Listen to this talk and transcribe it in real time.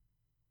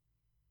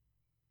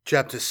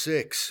Chapter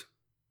 6.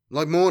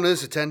 Like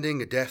mourners attending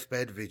a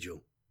deathbed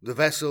vigil, the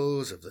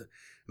vessels of the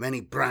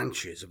many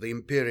branches of the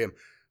Imperium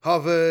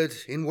hovered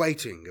in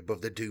waiting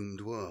above the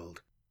doomed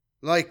world.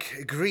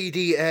 Like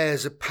greedy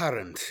heirs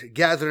apparent,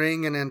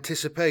 gathering in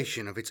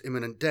anticipation of its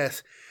imminent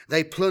death,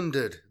 they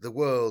plundered the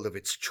world of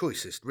its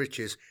choicest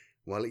riches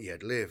while it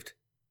yet lived.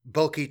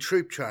 Bulky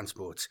troop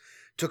transports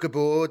took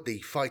aboard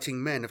the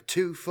fighting men of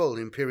 2 full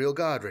Imperial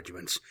Guard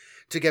regiments,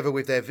 together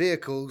with their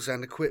vehicles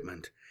and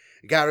equipment.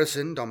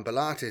 Garrisoned on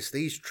Belatis,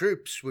 these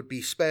troops would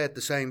be spared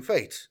the same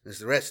fate as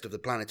the rest of the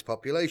planet's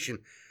population,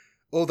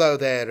 although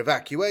their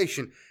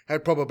evacuation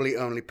had probably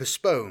only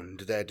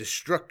postponed their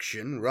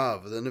destruction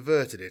rather than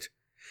averted it.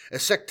 A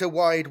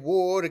sector-wide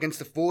war against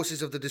the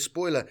forces of the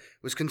Despoiler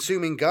was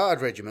consuming guard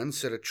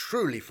regiments at a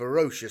truly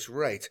ferocious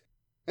rate.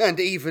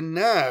 And even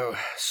now,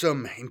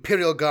 some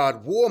Imperial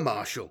Guard War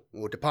Marshal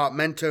or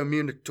Departamento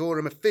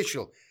Munitorum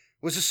official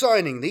was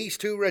assigning these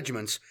 2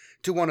 regiments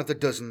to one of the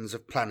dozens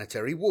of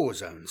planetary war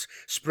zones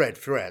spread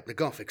throughout the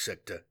Gothic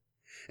sector.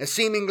 A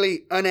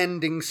seemingly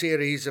unending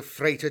series of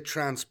freighter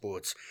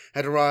transports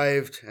had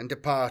arrived and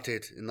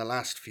departed in the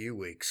last few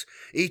weeks,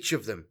 each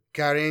of them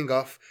carrying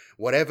off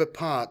whatever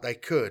part they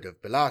could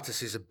of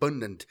Belatis'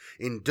 abundant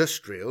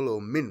industrial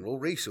or mineral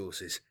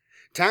resources.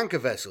 Tanker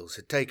vessels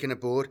had taken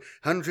aboard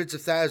hundreds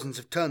of thousands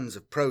of tons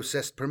of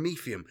processed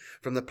promethium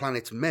from the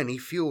planet's many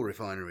fuel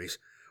refineries,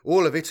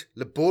 all of it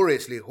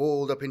laboriously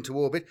hauled up into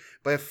orbit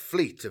by a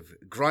fleet of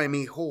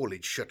grimy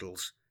haulage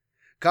shuttles.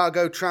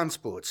 Cargo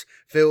transports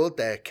filled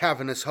their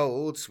cavernous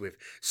holds with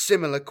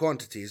similar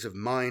quantities of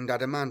mined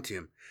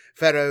adamantium,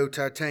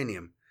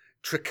 ferro-titanium,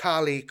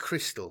 tricali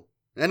crystal,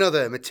 and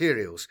other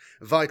materials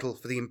vital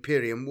for the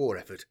Imperium war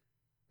effort.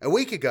 A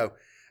week ago,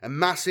 a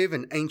massive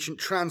and ancient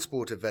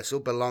transporter vessel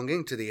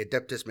belonging to the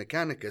Adeptus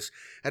Mechanicus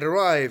had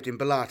arrived in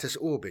Belatis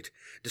orbit,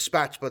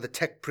 dispatched by the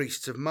tech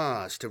priests of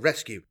Mars to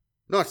rescue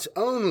not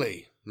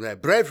only their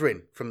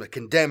brethren from the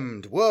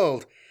condemned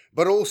world,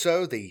 but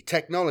also the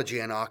technology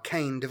and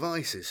arcane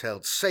devices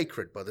held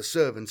sacred by the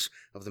servants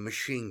of the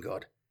machine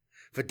god.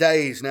 For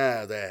days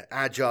now, their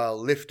agile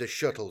lifter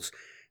shuttles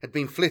had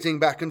been flitting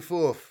back and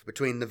forth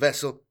between the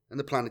vessel and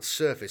the planet's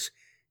surface,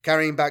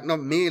 carrying back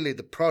not merely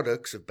the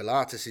products of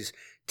Belatis'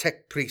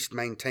 tech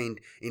priest-maintained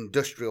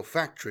industrial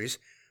factories,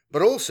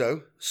 but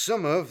also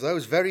some of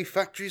those very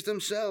factories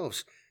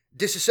themselves,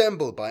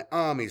 disassembled by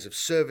armies of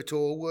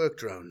servitor work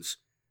drones.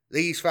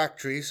 These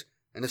factories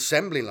and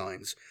assembly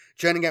lines,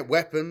 churning out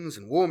weapons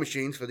and war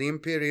machines for the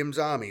Imperium's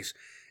armies,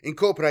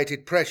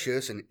 incorporated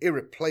precious and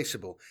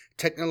irreplaceable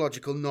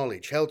technological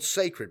knowledge held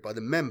sacred by the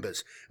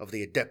members of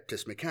the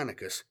Adeptus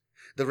Mechanicus.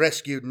 The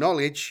rescued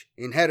knowledge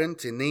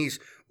inherent in these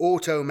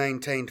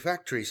auto-maintained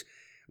factories,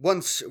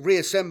 once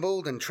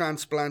reassembled and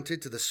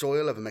transplanted to the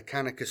soil of a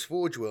Mechanicus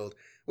forge world,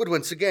 would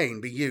once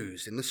again be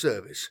used in the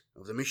service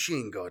of the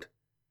machine god.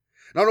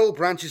 Not all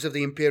branches of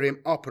the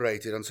Imperium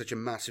operated on such a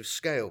massive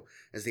scale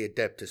as the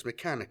Adeptus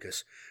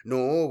Mechanicus,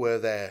 nor were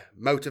their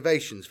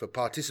motivations for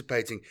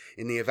participating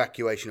in the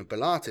evacuation of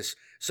Belatis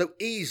so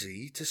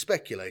easy to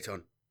speculate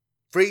on.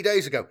 3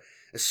 days ago,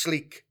 a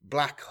sleek,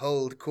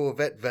 black-hulled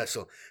corvette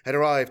vessel had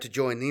arrived to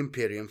join the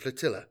Imperium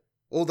flotilla,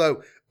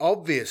 although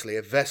obviously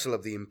a vessel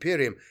of the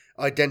Imperium,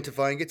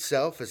 identifying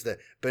itself as the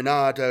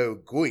Bernardo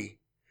Gui,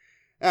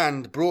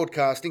 and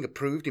broadcasting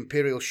approved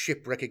Imperial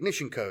ship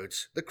recognition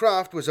codes. The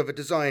craft was of a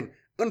design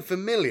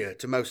unfamiliar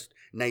to most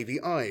Navy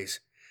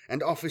eyes,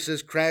 and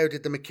officers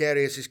crowded the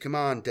Macarius'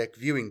 command deck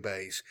viewing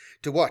bays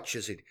to watch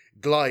as it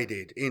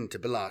glided into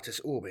Belatis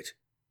orbit.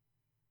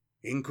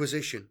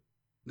 Inquisition,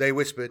 they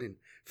whispered in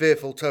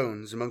fearful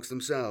tones amongst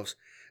themselves,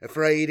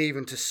 afraid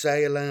even to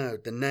say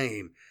aloud the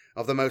name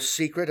of the most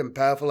secret and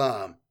powerful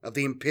arm of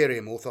the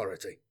Imperium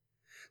authority.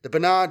 The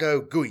Bernardo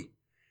Gui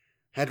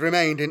had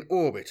remained in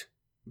orbit,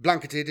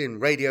 blanketed in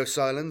radio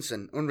silence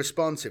and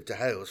unresponsive to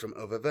hails from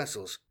other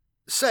vessels,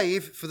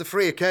 save for the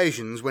 3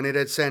 occasions when it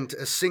had sent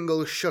a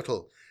single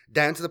shuttle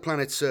down to the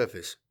planet's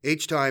surface,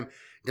 each time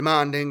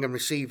demanding and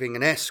receiving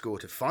an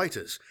escort of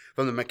fighters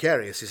from the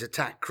Macarius'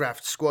 attack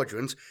craft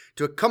squadrons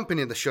to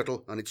accompany the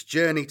shuttle on its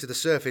journey to the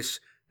surface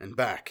and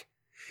back.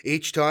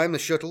 Each time the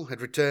shuttle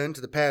had returned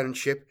to the parent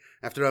ship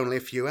after only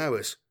a few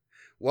hours.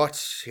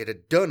 What it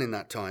had done in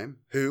that time,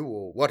 who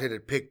or what it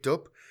had picked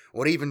up,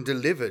 or even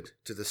delivered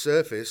to the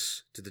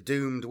surface, to the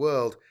doomed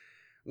world,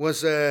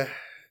 was a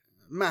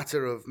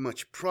matter of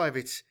much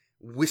private,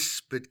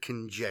 whispered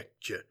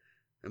conjecture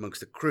amongst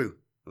the crew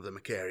of the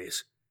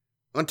Macarius.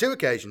 On 2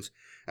 occasions,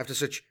 after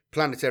such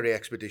planetary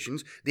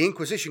expeditions, the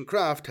Inquisition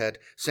craft had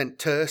sent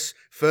terse,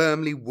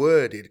 firmly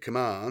worded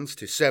commands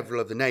to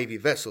several of the Navy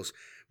vessels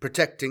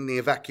protecting the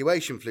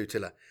evacuation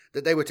flotilla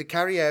that they were to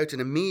carry out an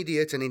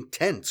immediate and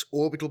intense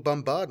orbital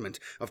bombardment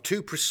of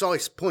 2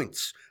 precise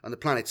points on the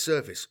planet's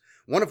surface,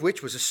 one of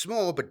which was a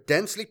small but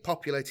densely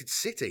populated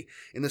city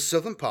in the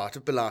southern part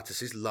of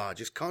Belatis'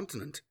 largest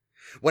continent.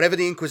 Whatever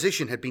the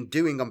Inquisition had been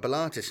doing on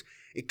Belatis,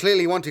 it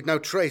clearly wanted no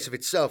trace of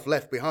itself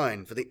left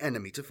behind for the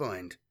enemy to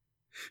find.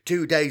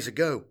 2 days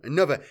ago,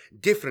 another,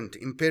 different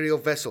Imperial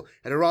vessel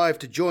had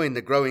arrived to join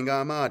the growing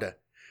armada.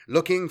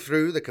 Looking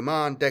through the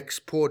command deck's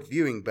port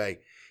viewing bay,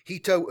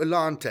 Hito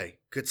Ulante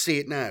could see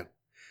it now,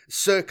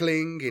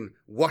 circling in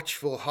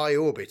watchful high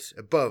orbit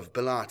above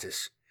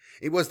Bellatis.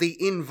 It was the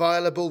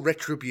Inviolable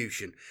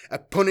Retribution, a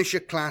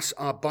Punisher-class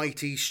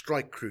Arbites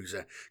strike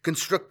cruiser,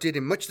 constructed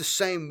in much the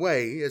same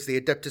way as the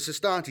Adeptus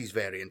Astartes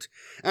variant,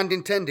 and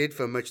intended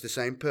for much the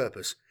same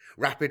purpose: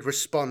 rapid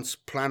response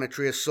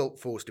planetary assault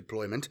force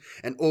deployment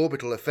and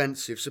orbital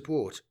offensive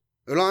support.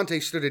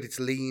 Ulante studied its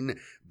lean,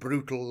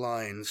 brutal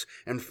lines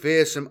and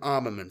fearsome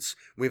armaments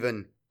with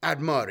an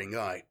admiring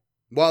eye,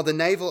 while the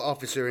naval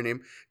officer in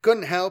him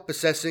couldn't help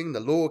assessing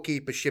the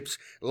Lawkeeper ship's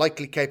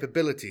likely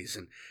capabilities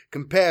and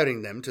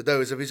comparing them to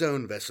those of his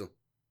own vessel.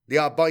 The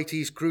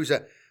Arbites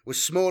cruiser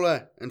was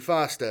smaller and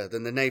faster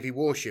than the Navy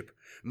warship,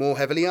 more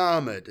heavily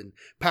armoured and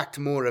packed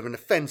more of an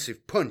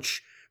offensive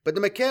punch, but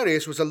the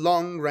Macarius was a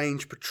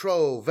long-range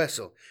patrol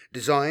vessel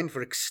designed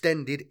for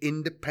extended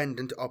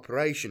independent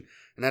operation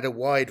and had a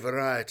wide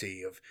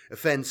variety of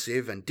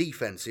offensive and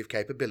defensive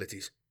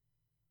capabilities.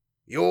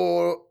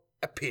 Your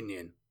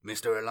opinion,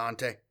 Mr.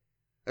 Ulante?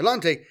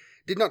 Ulante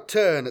did not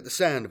turn at the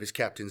sound of his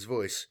captain's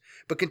voice,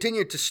 but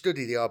continued to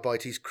study the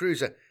Arbites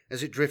cruiser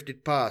as it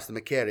drifted past the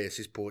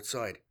Macarius's port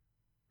side.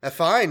 A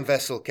fine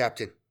vessel,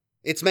 Captain.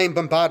 Its main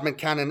bombardment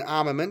cannon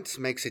armament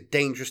makes it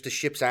dangerous to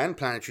ships and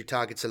planetary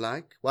targets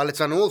alike, while its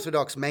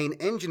unorthodox main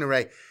engine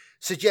array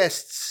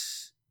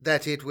suggests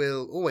that it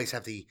will always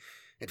have the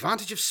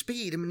advantage of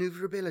speed and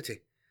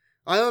maneuverability.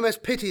 I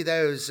almost pity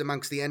those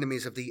amongst the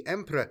enemies of the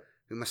Emperor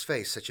who must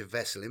face such a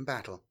vessel in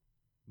battle.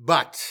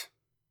 But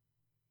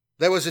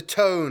there was a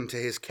tone to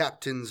his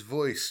captain's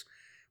voice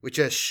which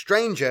a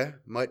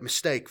stranger might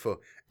mistake for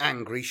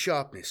angry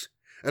sharpness.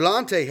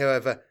 Ulante,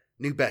 however,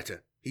 knew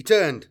better. He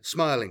turned,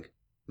 smiling,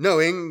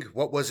 knowing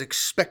what was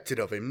expected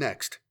of him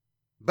next.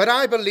 But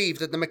I believe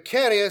that the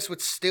Macarius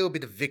would still be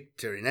the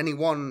victor in any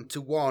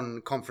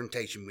one-to-one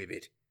confrontation with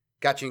it.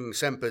 Catching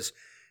Semper's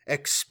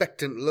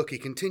expectant look, he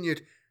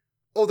continued,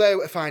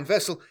 although a fine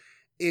vessel,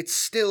 it's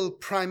still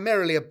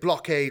primarily a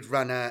blockade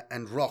runner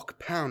and rock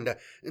pounder,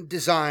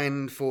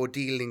 designed for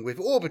dealing with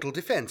orbital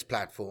defense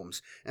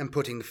platforms and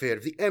putting the fear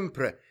of the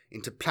Emperor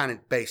into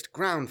planet-based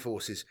ground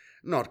forces,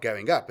 not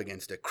going up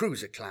against a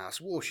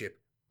cruiser-class warship.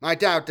 I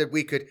doubt that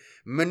we could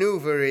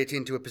maneuver it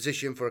into a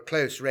position for a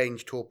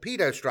close-range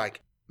torpedo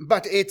strike,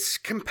 but its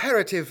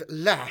comparative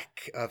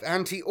lack of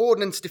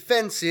anti-ordnance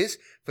defences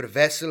for a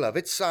vessel of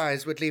its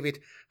size would leave it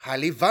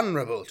highly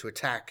vulnerable to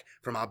attack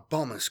from our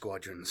bomber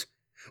squadrons.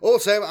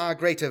 Also, our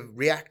greater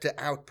reactor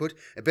output,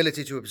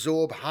 ability to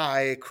absorb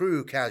high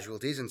crew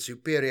casualties and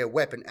superior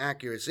weapon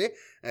accuracy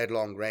at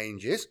long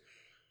ranges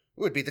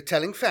would be the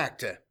telling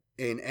factor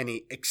in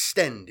any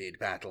extended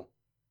battle.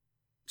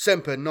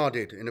 Semper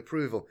nodded in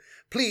approval,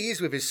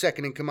 pleased with his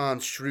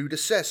second-in-command's shrewd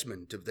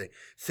assessment of the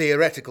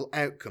theoretical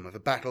outcome of a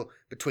battle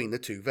between the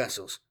two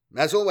vessels.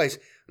 As always,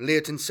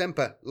 Lieutenant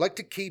Semper liked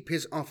to keep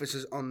his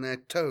officers on their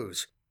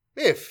toes.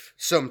 If,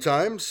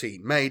 sometimes, he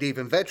made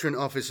even veteran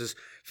officers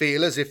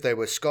feel as if they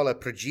were Scholar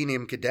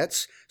Progenium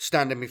cadets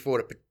standing before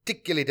a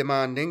particularly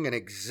demanding and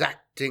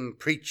exacting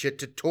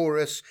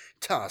Preacher-Tutorus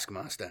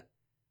taskmaster.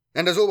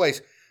 And as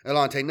always,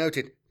 Ulante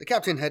noted, the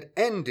captain had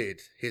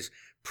ended his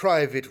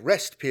private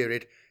rest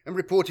period and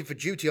reported for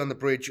duty on the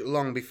bridge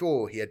long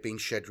before he had been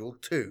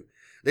scheduled to,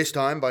 this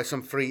time by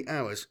some 3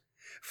 hours.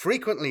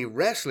 Frequently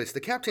restless, the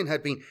captain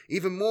had been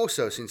even more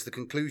so since the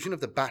conclusion of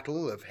the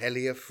Battle of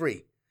Helia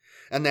Free,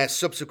 and their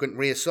subsequent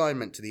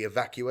reassignment to the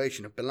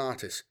evacuation of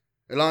Bellatis.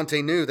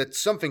 Ulante knew that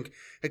something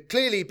had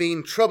clearly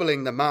been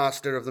troubling the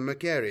master of the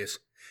Macarius.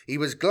 He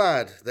was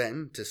glad,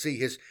 then, to see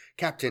his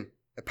captain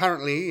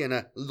apparently in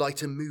a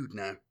lighter mood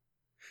now.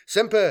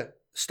 Semper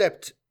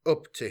stepped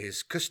up to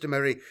his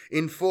customary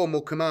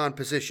informal command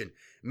position,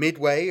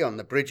 midway on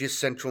the bridge's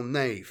central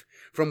nave,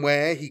 from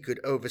where he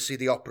could oversee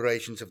the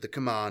operations of the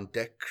command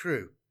deck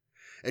crew.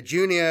 A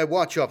junior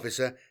watch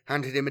officer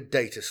handed him a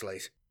data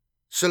slate,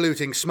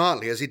 saluting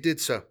smartly as he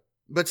did so.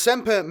 But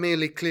Semper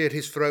merely cleared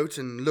his throat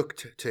and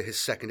looked to his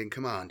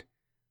second-in-command.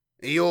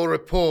 Your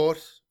report,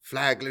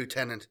 Flag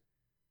Lieutenant.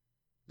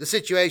 The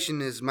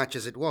situation is much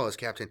as it was,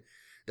 Captain.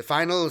 The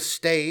final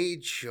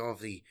stage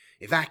of the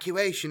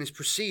evacuation is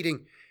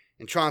proceeding,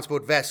 and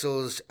transport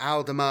vessels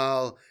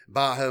Aldemal,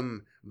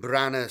 Baham,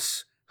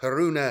 Branus,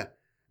 Haruna,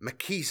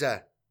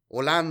 Makiza,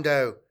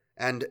 Orlando,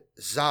 and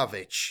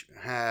Zavich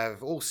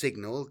have all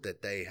signalled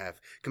that they have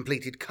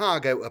completed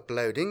cargo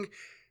uploading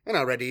and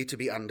are ready to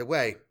be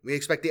underway. We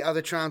expect the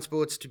other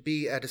transports to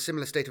be at a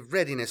similar state of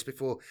readiness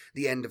before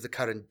the end of the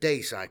current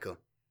day cycle.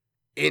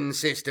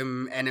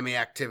 In-system enemy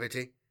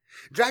activity.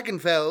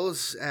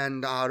 Dragonfels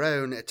and our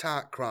own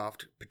attack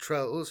craft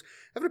patrols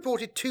have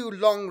reported 2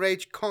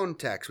 long-range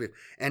contacts with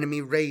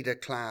enemy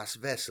raider-class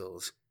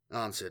vessels,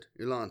 answered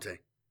Ulante.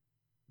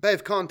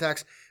 Both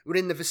contacts were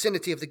in the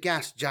vicinity of the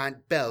gas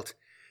giant belt.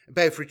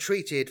 Both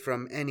retreated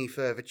from any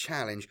further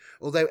challenge,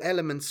 although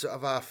elements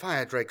of our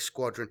Fire Drake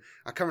squadron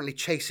are currently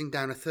chasing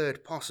down a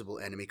third possible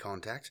enemy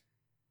contact.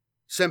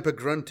 Semper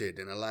grunted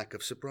in a lack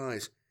of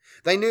surprise.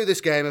 They knew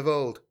this game of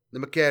old. The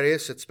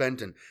Macarius had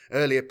spent an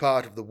earlier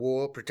part of the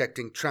war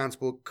protecting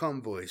transport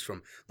convoys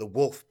from the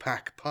Wolf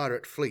Pack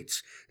pirate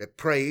fleets that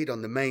preyed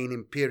on the main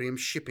Imperium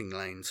shipping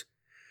lanes.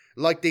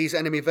 Like these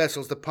enemy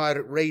vessels, the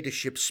pirate raider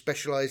ships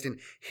specialized in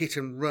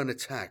hit-and-run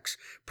attacks,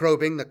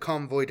 probing the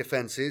convoy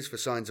defenses for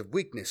signs of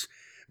weakness,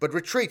 but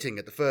retreating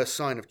at the first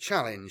sign of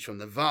challenge from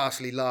the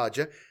vastly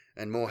larger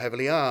and more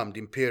heavily armed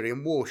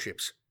Imperium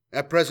warships.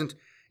 At present,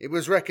 it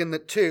was reckoned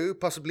that 2,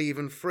 possibly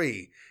even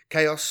 3,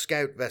 Chaos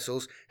scout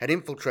vessels had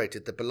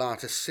infiltrated the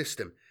Bellatus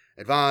system,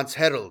 advance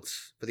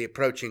heralds for the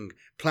approaching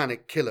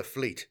planet killer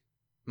fleet.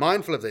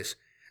 Mindful of this,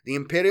 the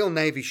Imperial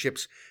Navy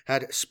ships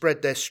had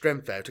spread their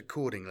strength out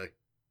accordingly.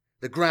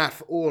 The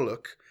Graf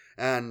Orluk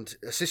and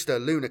a sister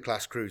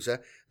Lunar-class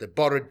cruiser, the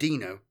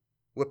Borodino,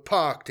 were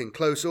parked in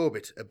close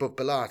orbit above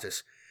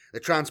Bellatus, the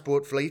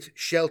transport fleet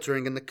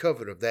sheltering in the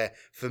cover of their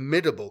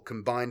formidable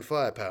combined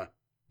firepower.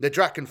 The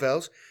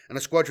Drachenfels and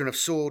a squadron of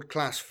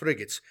Sword-class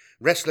frigates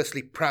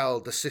restlessly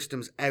prowled the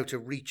system's outer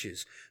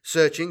reaches,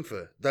 searching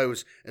for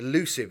those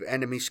elusive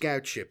enemy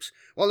scout ships,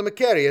 while the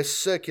Macarius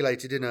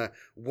circulated in a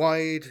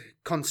wide,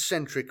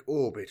 concentric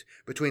orbit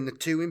between the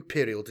 2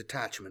 Imperial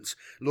detachments,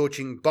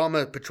 launching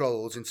bomber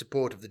patrols in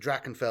support of the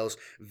Drachenfels'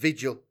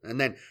 vigil and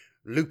then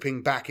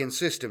looping back in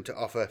system to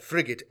offer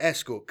frigate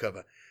escort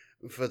cover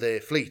for the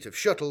fleet of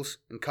shuttles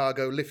and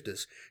cargo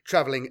lifters,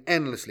 travelling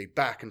endlessly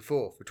back and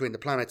forth between the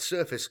planet's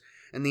surface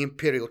and the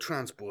Imperial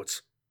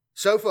transports.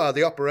 So far,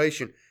 the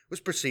operation was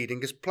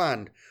proceeding as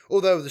planned,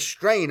 although the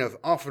strain of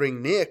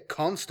offering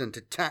near-constant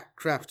attack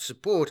craft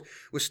support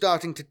was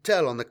starting to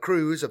tell on the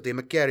crews of the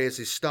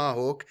Macarius'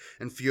 Starhawk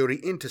and Fury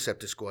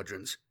interceptor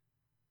squadrons.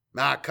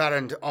 "Our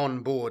current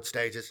on-board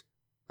status?"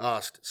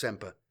 asked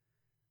Semper.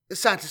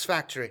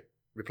 "Satisfactory,"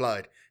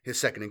 replied his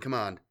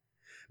second-in-command.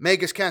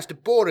 Magus Caster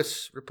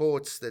Boris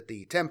reports that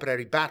the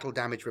temporary battle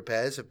damage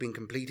repairs have been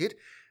completed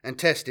and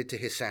tested to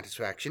his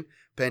satisfaction,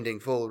 pending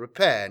full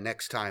repair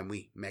next time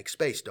we make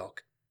space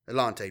dock.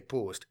 Alante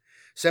paused,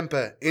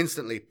 Semper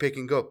instantly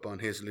picking up on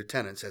his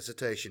lieutenant's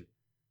hesitation.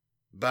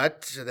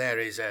 "But there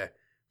is a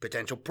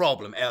potential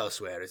problem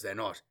elsewhere, is there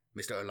not,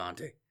 Mr.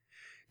 Alante?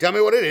 Tell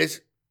me what it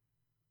is."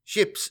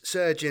 "Ship's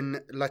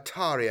surgeon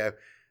Latario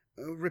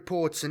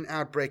reports an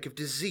outbreak of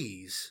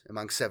disease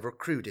among several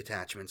crew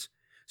detachments.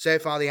 So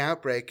far the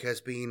outbreak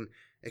has been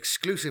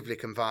exclusively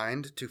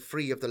confined to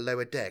 3 of the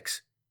lower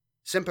decks."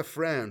 Semper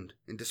frowned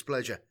in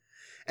displeasure.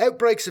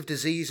 Outbreaks of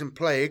disease and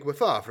plague were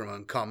far from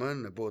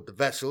uncommon aboard the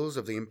vessels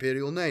of the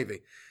Imperial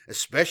Navy,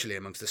 especially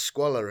amongst the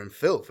squalor and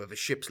filth of a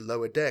ship's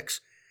lower decks,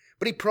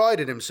 but he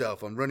prided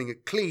himself on running a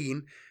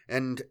clean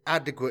and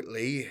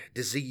adequately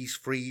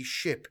disease-free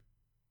ship.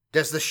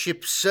 "Does the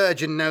ship's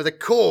surgeon know the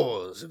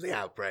cause of the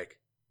outbreak?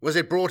 Was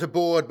it brought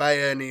aboard by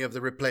any of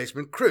the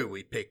replacement crew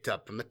we picked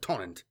up from the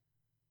Tonnant?"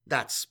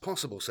 "That's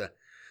possible, sir.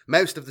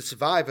 Most of the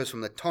survivors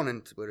from the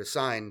Tonnant were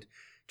assigned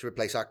to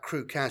replace our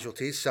crew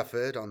casualties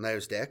suffered on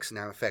those decks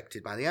now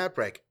affected by the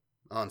outbreak,"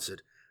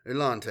 answered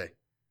Ulante.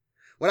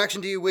 "What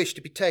action do you wish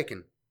to be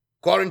taken?"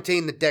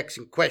 "Quarantine the decks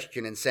in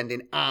question and send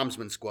in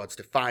armsman squads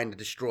to find and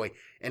destroy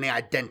any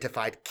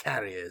identified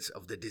carriers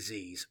of the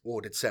disease,"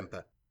 ordered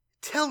Semper.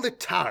 "Tell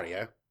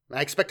Latario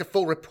I expect a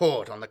full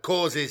report on the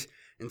causes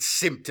and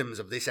symptoms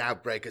of this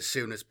outbreak as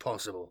soon as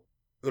possible."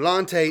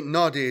 Ulante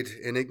nodded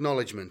in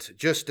acknowledgement,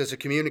 just as a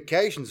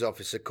communications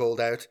officer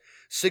called out,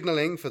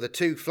 signalling for the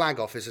 2 flag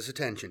officers'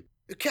 attention.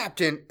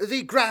 "Captain,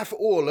 the Graf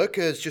Orluk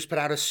has just put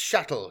out a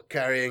shuttle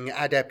carrying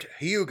Adept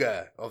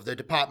Huger of the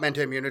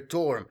Departmentum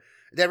Unitorum.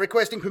 They're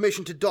requesting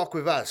permission to dock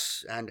with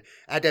us, and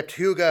Adept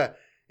Huger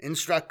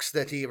instructs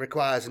that he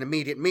requires an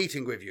immediate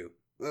meeting with you.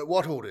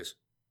 What orders?"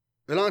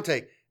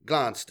 Ulante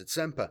glanced at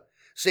Semper,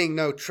 seeing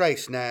no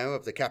trace now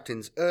of the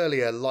captain's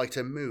earlier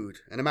lighter mood,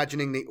 and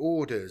imagining the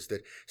orders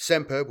that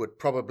Semper would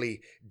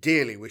probably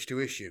dearly wish to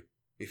issue,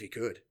 if he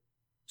could.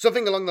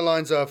 Something along the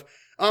lines of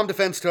 "armed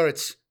defense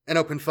turrets and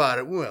open fire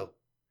at will"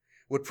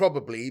 would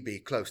probably be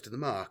close to the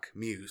mark,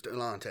 mused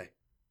Ulante.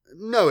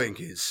 Knowing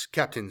his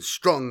captain's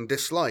strong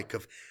dislike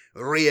of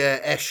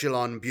rear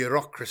echelon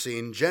bureaucracy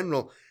in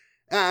general,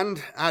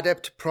 and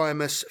Adept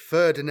Primus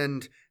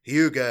Ferdinand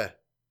Huger,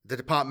 the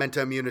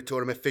Departmentum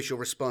Unitorum official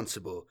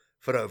responsible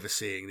for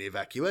overseeing the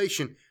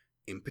evacuation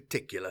in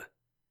particular.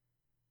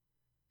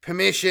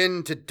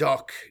 "Permission to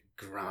dock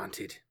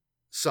granted,"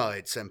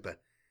 sighed Semper.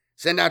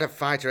 "Send out a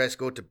fighter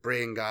escort to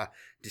bring our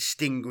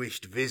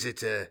distinguished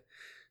visitor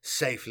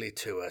safely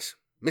to us.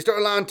 Mr.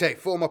 Alante,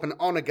 form up an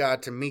honor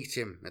guard to meet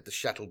him at the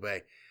shuttle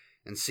bay,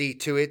 and see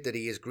to it that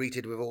he is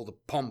greeted with all the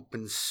pomp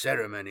and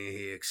ceremony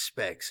he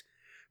expects.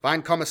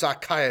 Find Commissar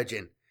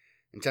Kyogen,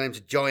 and tell him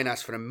to join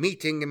us for a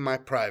meeting in my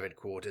private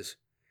quarters.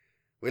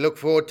 We look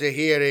forward to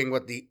hearing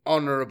what the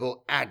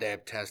Honourable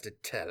Adept has to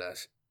tell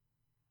us."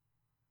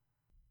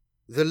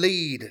 The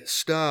lead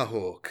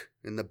Starhawk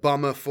in the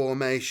bomber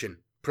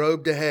formation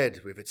probed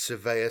ahead with its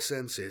surveyor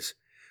senses,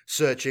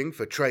 searching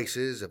for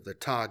traces of the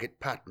target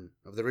pattern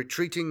of the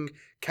retreating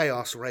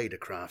Chaos Raider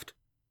craft.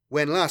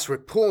 When last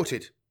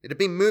reported, it had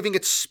been moving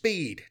at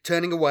speed,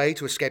 turning away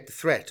to escape the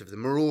threat of the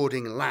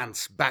marauding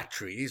lance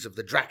batteries of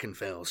the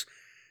Drachenfels,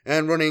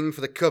 and running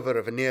for the cover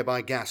of a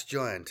nearby gas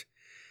giant.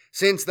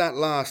 Since that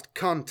last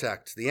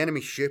contact, the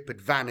enemy ship had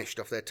vanished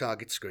off their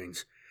target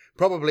screens,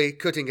 probably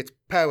cutting its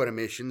power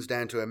emissions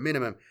down to a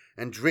minimum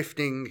and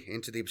drifting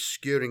into the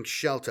obscuring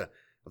shelter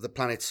of the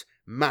planet's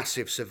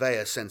massive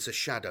surveyor sensor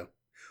shadow,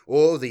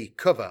 or the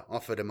cover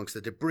offered amongst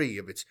the debris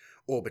of its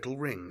orbital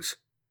rings.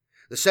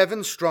 The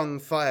 7-strong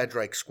Fire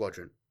Drake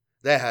Squadron,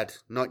 there had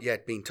not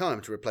yet been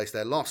time to replace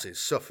their losses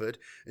suffered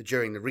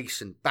during the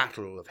recent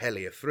Battle of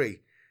Hellier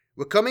 3,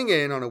 were coming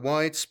in on a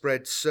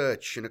widespread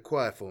search and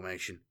acquire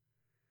formation.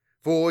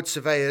 Forward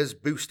surveyors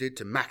boosted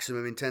to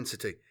maximum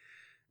intensity,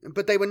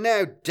 but they were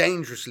now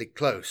dangerously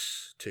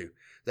close to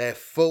their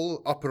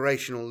full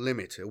operational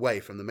limit away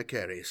from the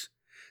Macarius.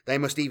 They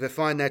must either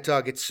find their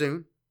target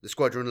soon, the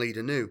squadron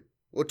leader knew,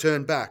 or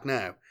turn back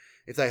now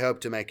if they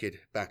hoped to make it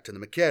back to the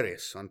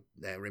Macarius on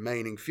their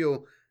remaining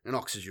fuel and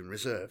oxygen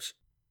reserves.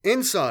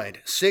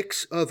 Inside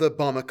 6 other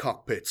bomber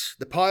cockpits,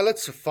 the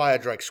pilots of Fire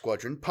Drake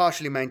Squadron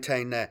partially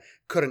maintained their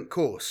current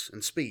course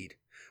and speed,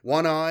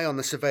 one eye on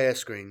the surveyor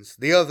screens,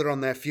 the other on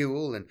their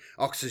fuel and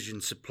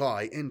oxygen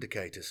supply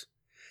indicators.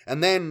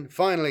 And then,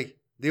 finally,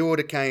 the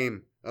order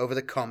came over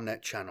the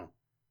Comnet channel.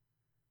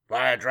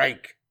 "Fire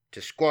Drake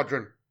to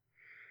Squadron.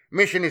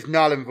 Mission is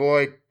null and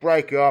void.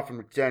 Break off and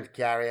return to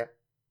carrier."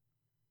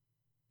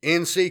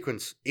 In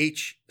sequence,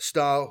 each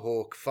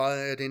Starhawk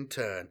fired in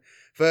turn,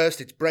 first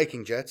its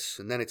braking jets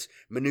and then its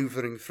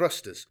manoeuvring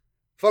thrusters,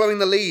 following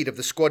the lead of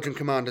the squadron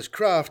commander's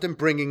craft and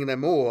bringing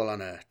them all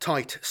on a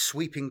tight,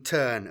 sweeping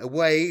turn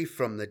away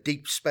from the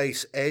deep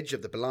space edge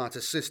of the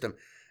Bellatus system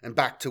and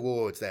back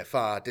towards their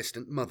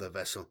far-distant mother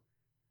vessel.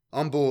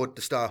 On board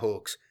the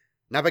Starhawks,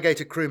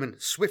 navigator crewmen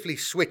swiftly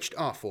switched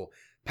off or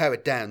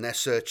powered down their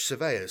search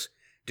surveyors,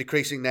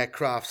 decreasing their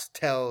craft's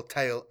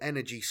telltale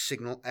energy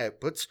signal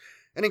outputs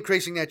and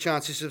increasing their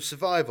chances of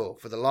survival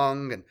for the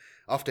long and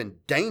often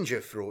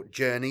danger-fraught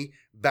journey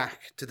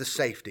back to the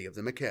safety of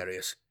the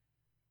Macarius.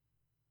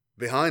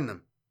 Behind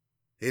them,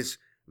 his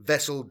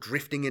vessel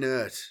drifting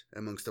inert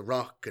amongst the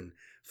rock and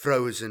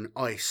frozen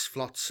ice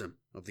flotsam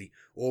of the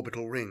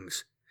orbital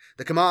rings,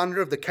 the commander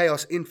of the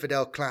Chaos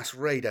Infidel-class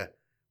raider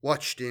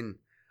watched in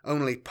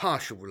only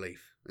partial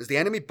relief as the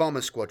enemy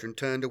bomber squadron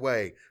turned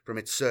away from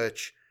its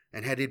search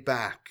and headed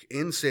back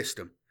in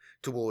system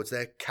towards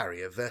their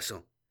carrier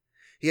vessel.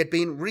 He had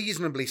been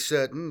reasonably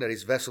certain that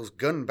his vessel's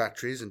gun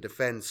batteries and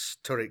defence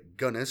turret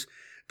gunners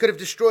could have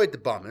destroyed the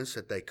bombers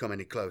had they come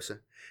any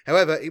closer.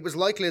 However, it was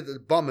likely that the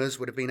bombers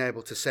would have been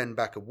able to send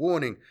back a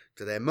warning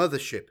to their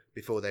mothership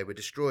before they were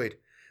destroyed,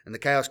 and the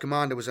Chaos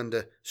Commander was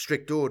under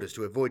strict orders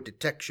to avoid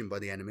detection by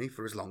the enemy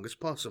for as long as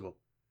possible.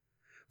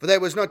 For there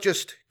was not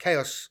just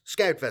Chaos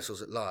scout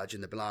vessels at large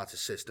in the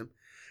Bellatus system.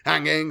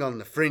 Hanging on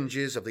the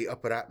fringes of the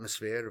upper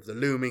atmosphere of the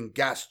looming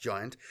gas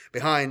giant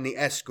behind the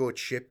escort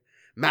ship,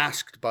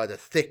 masked by the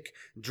thick,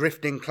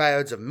 drifting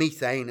clouds of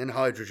methane and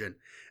hydrogen,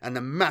 and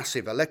the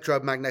massive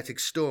electromagnetic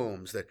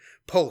storms that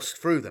pulsed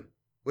through them,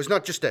 was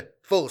not just a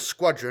full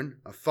squadron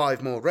of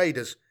 5 more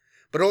raiders,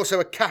 but also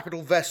a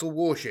capital vessel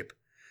warship,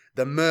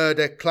 the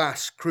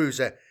murder-class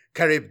cruiser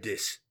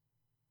Charybdis.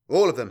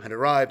 All of them had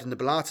arrived in the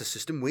Bellatus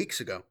system weeks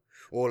ago,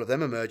 all of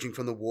them emerging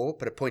from the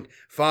warp at a point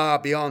far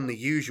beyond the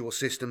usual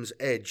system's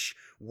edge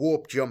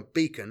warp-jump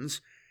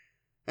beacons,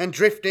 and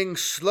drifting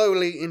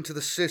slowly into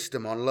the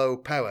system on low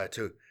power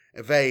to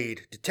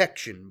evade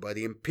detection by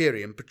the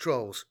Imperium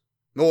patrols.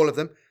 All of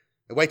them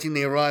awaiting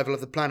the arrival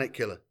of the planet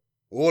killer.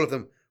 All of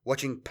them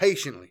watching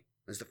patiently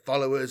as the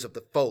followers of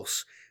the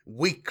false,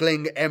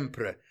 weakling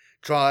Emperor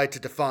tried to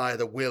defy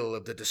the will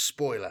of the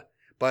despoiler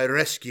by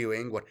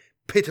rescuing what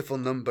pitiful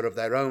number of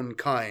their own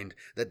kind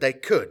that they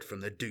could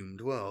from the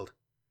doomed world.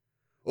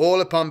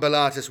 All upon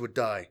Bellatus would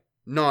die.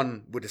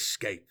 None would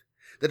escape.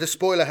 The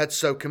despoiler had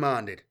so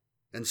commanded.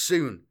 And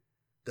soon,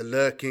 the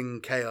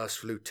lurking Chaos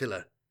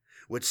Flotilla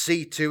would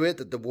see to it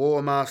that the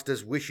War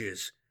Master's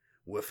wishes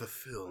were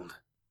fulfilled.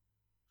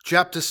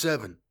 Chapter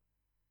 7.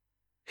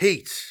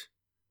 Heat,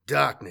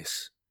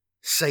 darkness,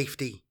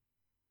 safety,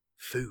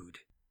 food.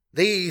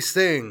 These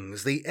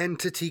things the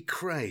entity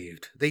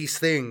craved. These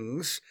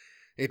things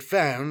it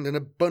found in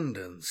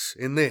abundance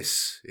in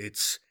this,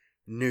 its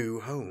new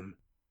home.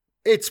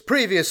 Its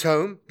previous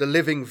home, the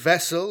living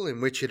vessel in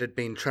which it had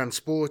been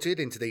transported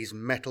into these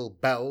metal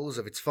bowels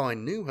of its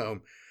fine new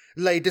home,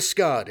 lay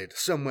discarded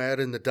somewhere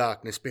in the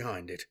darkness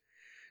behind it.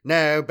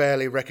 Now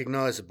barely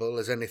recognizable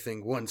as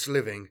anything once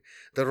living,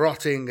 the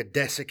rotting,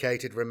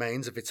 desiccated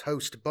remains of its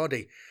host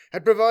body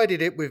had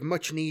provided it with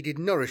much-needed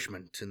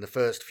nourishment in the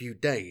first few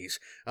days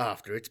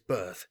after its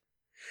birth.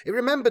 It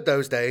remembered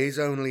those days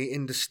only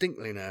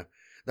indistinctly now.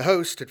 The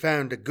host had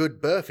found a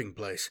good birthing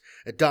place,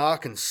 a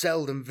dark and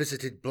seldom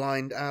visited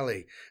blind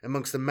alley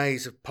amongst the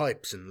maze of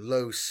pipes and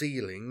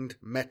low-ceilinged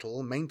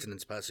metal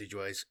maintenance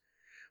passageways.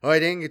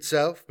 Hiding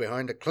itself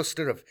behind a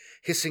cluster of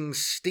hissing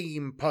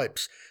steam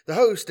pipes, the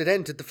host had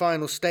entered the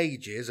final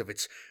stages of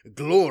its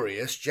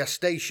glorious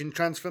gestation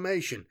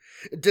transformation,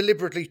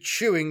 deliberately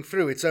chewing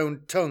through its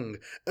own tongue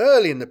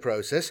early in the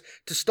process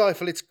to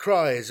stifle its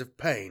cries of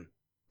pain.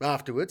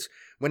 Afterwards,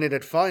 when it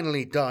had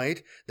finally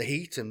died, the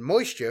heat and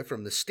moisture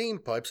from the steam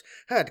pipes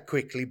had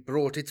quickly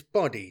brought its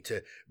body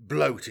to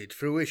bloated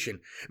fruition,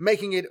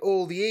 making it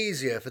all the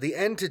easier for the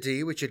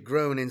entity which had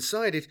grown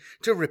inside it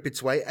to rip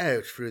its way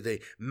out through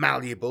the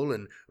malleable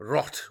and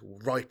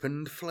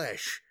rot-ripened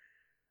flesh.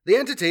 The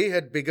entity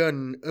had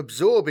begun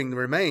absorbing the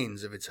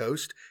remains of its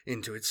host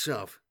into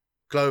itself,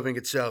 clothing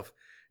itself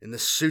in the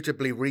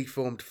suitably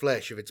reformed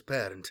flesh of its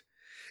parent.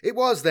 It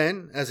was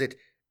then, as it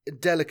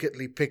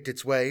delicately picked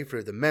its way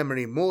through the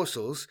memory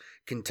morsels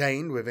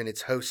contained within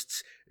its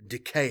host's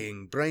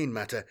decaying brain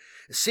matter,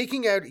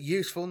 seeking out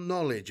useful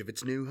knowledge of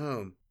its new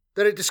home,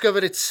 that it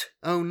discovered its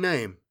own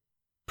name,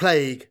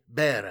 Plague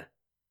Bearer.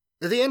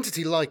 The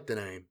entity liked the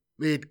name.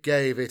 It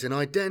gave it an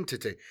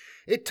identity.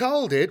 It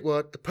told it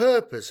what the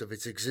purpose of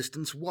its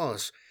existence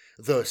was.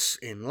 Thus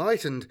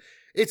enlightened,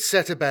 it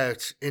set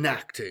about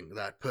enacting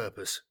that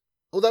purpose.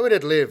 Although it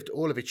had lived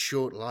all of its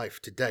short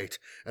life to date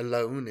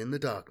alone in the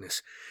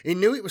darkness, it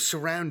knew it was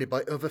surrounded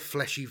by other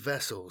fleshy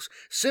vessels,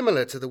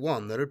 similar to the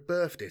one that had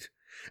birthed it.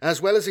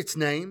 As well as its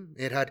name,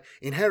 it had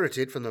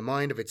inherited from the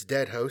mind of its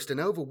dead host an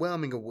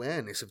overwhelming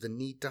awareness of the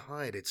need to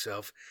hide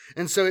itself,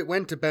 and so it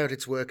went about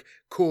its work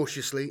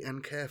cautiously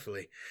and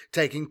carefully,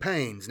 taking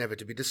pains never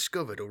to be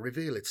discovered or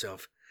reveal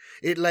itself.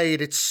 It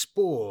laid its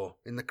spore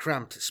in the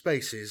cramped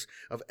spaces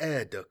of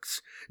air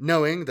ducts,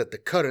 knowing that the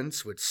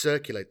currents would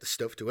circulate the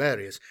stuff to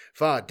areas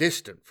far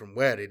distant from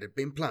where it had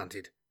been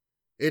planted.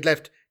 It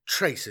left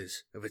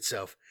traces of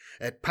itself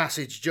at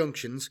passage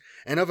junctions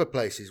and other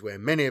places where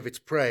many of its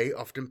prey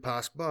often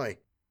passed by.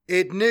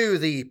 It knew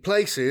the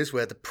places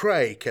where the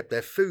prey kept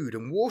their food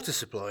and water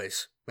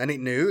supplies, and it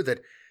knew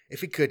that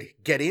if it could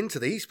get into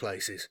these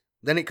places,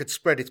 then it could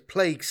spread its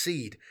plague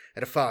seed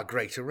at a far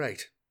greater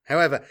rate.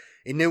 However,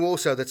 it knew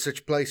also that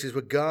such places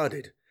were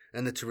guarded,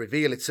 and that to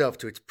reveal itself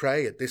to its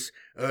prey at this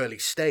early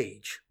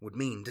stage would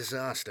mean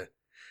disaster.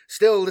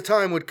 Still, the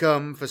time would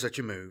come for such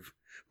a move,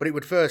 but it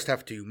would first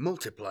have to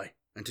multiply,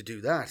 and to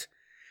do that,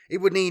 it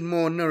would need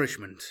more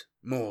nourishment,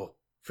 more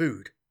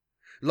food.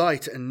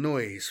 Light and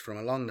noise from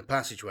along the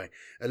passageway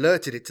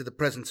alerted it to the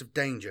presence of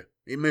danger.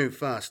 It moved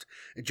fast,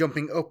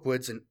 jumping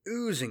upwards and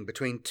oozing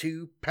between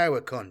two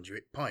power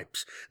conduit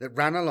pipes that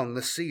ran along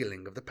the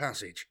ceiling of the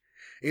passage.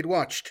 It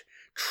watched,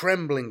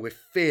 trembling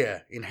with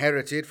fear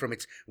inherited from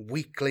its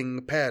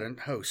weakling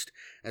parent host,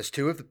 as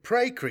two of the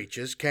prey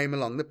creatures came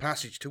along the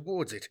passage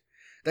towards it.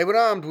 They were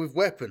armed with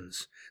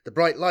weapons. The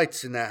bright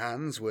lights in their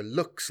hands were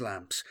lux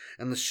lamps,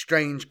 and the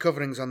strange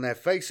coverings on their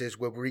faces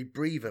were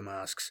rebreather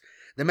masks.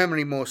 The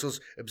memory morsels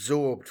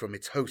absorbed from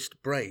its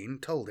host brain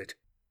told it.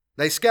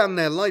 They scanned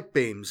their light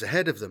beams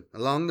ahead of them,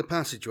 along the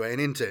passageway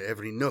and into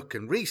every nook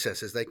and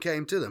recess as they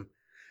came to them.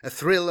 A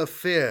thrill of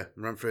fear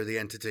ran through the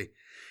entity.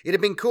 It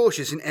had been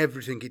cautious in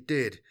everything it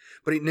did,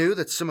 but it knew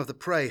that some of the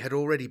prey had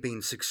already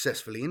been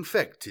successfully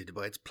infected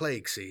by its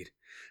plague seed.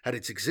 Had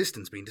its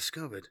existence been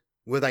discovered?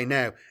 Were they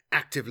now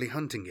actively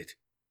hunting it?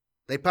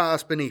 They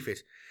passed beneath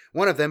it,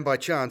 one of them by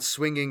chance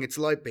swinging its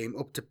light beam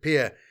up to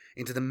peer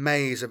into the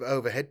maze of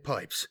overhead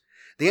pipes.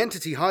 The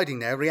entity hiding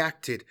there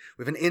reacted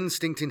with an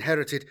instinct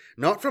inherited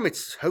not from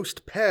its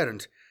host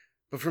parent,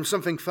 but from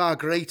something far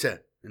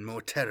greater and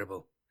more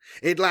terrible.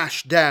 It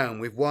lashed down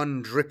with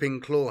one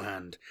dripping claw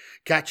hand,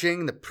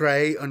 catching the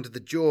prey under the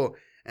jaw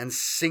and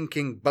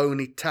sinking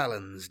bony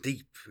talons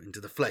deep into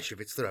the flesh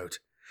of its throat.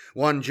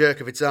 One jerk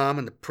of its arm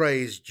and the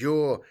prey's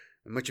jaw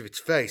and much of its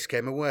face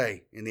came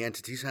away in the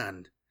entity's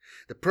hand.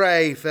 The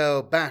prey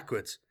fell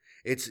backwards,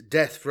 its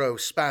death-throw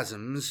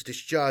spasms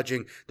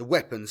discharging the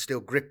weapon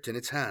still gripped in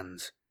its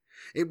hands.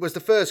 It was the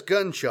first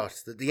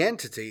gunshot that the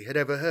entity had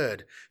ever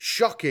heard,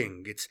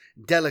 shocking its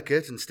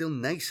delicate and still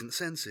nascent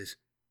senses.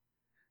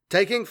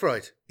 Taking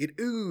fright, it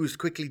oozed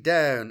quickly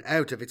down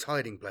out of its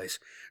hiding place,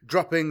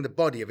 dropping the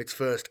body of its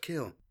first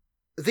kill.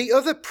 The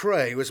other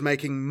prey was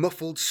making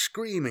muffled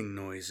screaming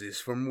noises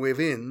from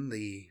within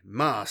the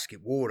mask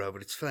it wore over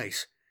its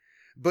face,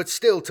 but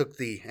still took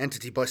the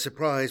entity by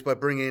surprise by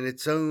bringing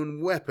its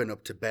own weapon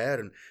up to bear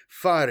and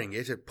firing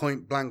it at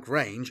point-blank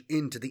range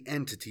into the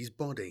entity's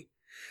body.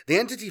 The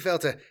entity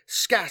felt a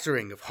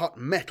scattering of hot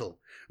metal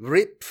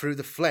rip through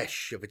the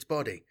flesh of its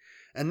body,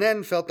 and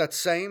then felt that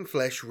same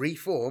flesh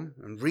reform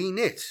and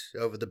reknit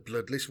over the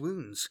bloodless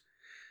wounds.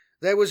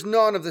 There was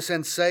none of the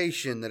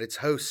sensation that its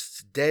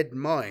host's dead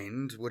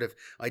mind would have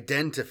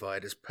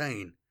identified as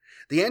pain.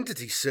 The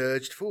entity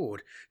surged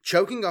forward,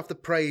 choking off the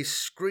prey's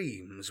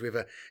screams with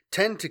a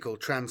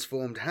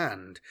tentacle-transformed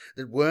hand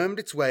that wormed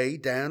its way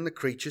down the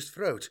creature's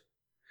throat.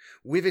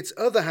 With its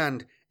other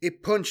hand,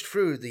 it punched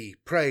through the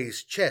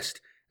prey's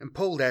chest and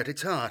pulled out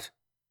its heart.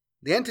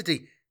 The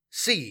entity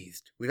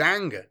seethed with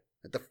anger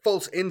at the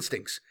false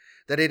instincts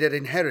that it had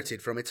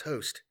inherited from its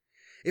host.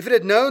 If it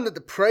had known that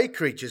the prey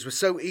creatures were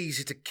so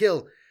easy to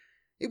kill,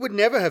 it would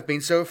never have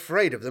been so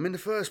afraid of them in the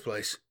first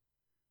place.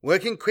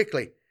 Working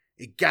quickly,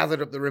 it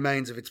gathered up the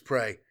remains of its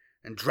prey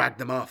and dragged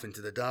them off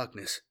into the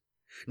darkness.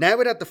 Now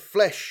it had the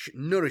flesh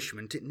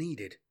nourishment it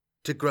needed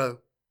to grow,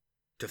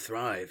 to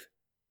thrive,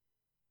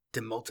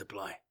 to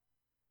multiply.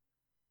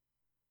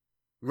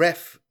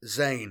 Ref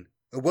Zane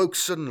awoke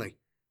suddenly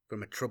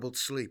from a troubled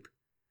sleep.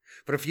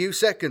 For a few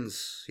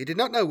seconds he did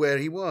not know where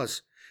he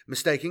was,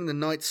 mistaking the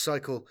night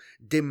cycle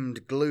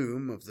dimmed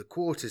gloom of the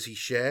quarters he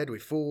shared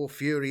with 4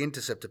 Fury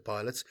interceptor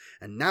pilots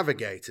and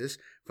navigators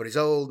for his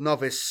old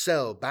novice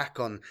cell back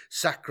on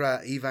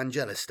Sacra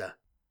Evangelista.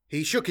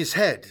 He shook his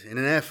head in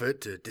an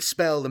effort to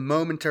dispel the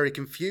momentary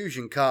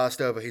confusion cast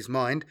over his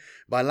mind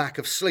by lack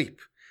of sleep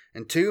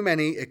and too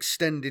many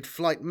extended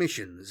flight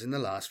missions in the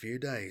last few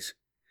days.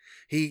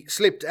 He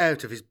slipped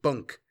out of his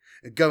bunk,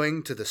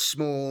 going to the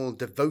small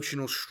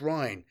devotional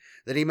shrine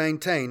that he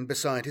maintained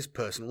beside his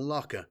personal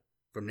locker.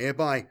 From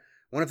nearby,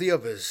 one of the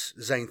others,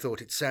 Zane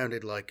thought it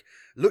sounded like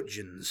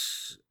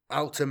Lutjens,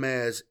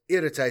 Altamare's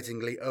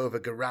irritatingly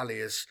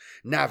over-garrulous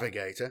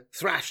navigator,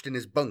 thrashed in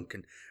his bunk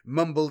and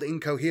mumbled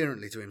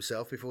incoherently to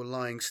himself before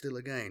lying still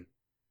again.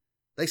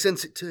 They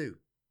sense it too,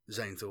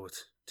 Zane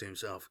thought to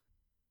himself.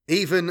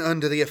 Even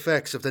under the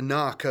effects of the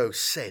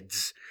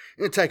narco-seds,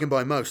 taken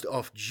by most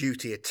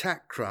off-duty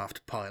attack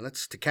craft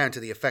pilots to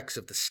counter the effects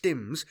of the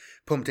stims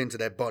pumped into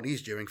their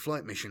bodies during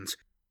flight missions,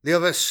 the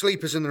other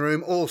sleepers in the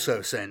room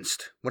also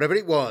sensed whatever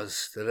it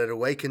was that had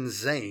awakened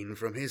Zane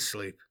from his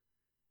sleep.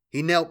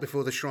 He knelt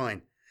before the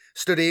shrine,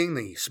 studying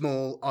the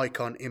small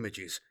icon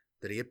images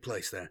that he had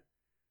placed there.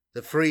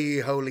 The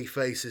 3 holy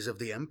faces of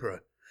the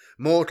Emperor,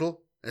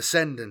 mortal,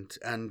 ascendant,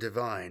 and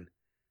divine.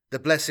 The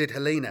blessed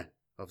Helena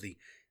of the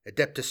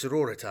Adepta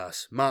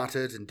Sororitas,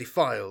 martyred and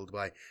defiled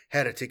by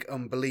heretic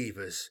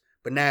unbelievers,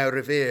 but now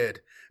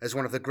revered as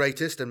one of the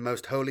greatest and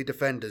most holy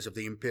defenders of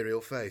the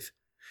imperial faith.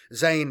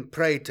 Zane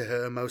prayed to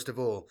her most of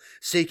all,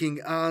 seeking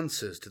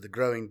answers to the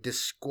growing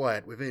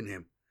disquiet within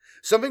him.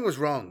 Something was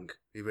wrong,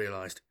 he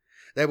realized.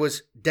 There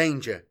was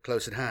danger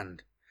close at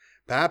hand.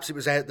 Perhaps it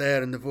was out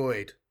there in the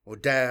void, or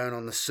down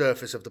on the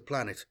surface of the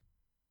planet.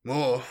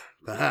 Or,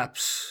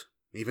 perhaps,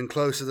 even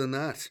closer than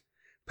that.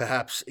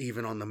 Perhaps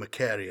even on the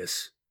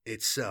Macarius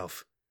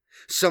itself.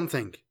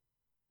 Something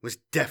was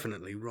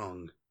definitely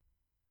wrong.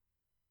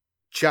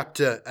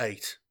 Chapter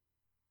 8.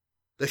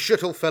 The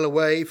shuttle fell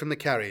away from the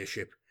carrier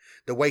ship,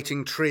 the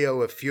waiting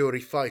trio of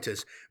Fury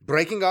fighters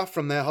breaking off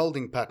from their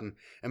holding pattern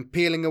and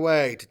peeling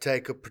away to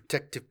take up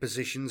protective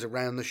positions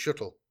around the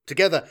shuttle.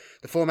 Together,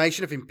 the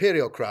formation of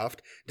Imperial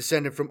craft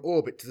descended from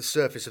orbit to the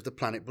surface of the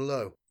planet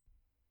below.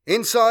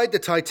 Inside the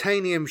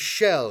titanium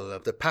shell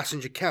of the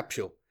passenger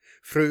capsule,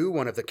 through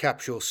one of the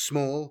capsule's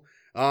small,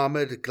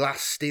 armoured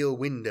glass steel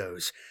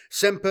windows,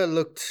 Semper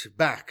looked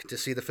back to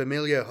see the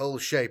familiar hull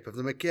shape of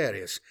the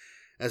Macarius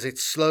as it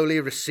slowly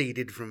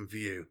receded from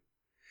view.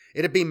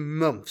 It had been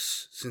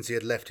months since he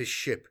had left his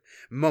ship,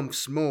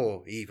 months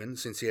more even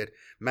since he had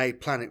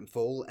made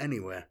planetfall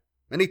anywhere,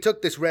 and he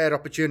took this rare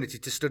opportunity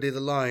to study the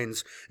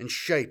lines and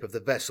shape of the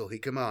vessel he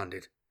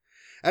commanded.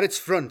 At its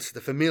front,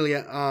 the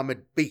familiar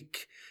armoured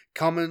beak,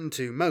 common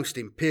to most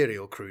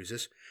Imperial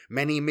cruisers,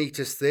 many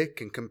metres thick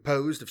and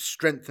composed of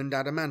strengthened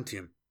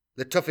adamantium,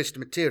 the toughest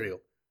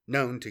material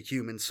known to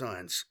human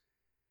science.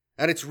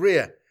 At its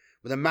rear,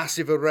 with a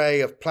massive array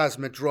of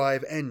plasma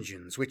drive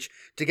engines, which,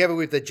 together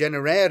with the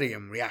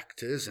generarium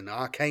reactors and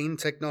arcane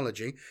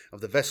technology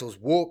of the vessel's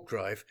warp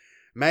drive,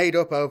 made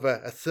up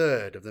over a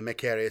third of the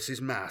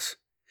Macarius's mass.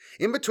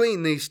 In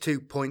between these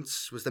 2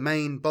 points was the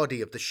main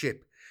body of the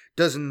ship,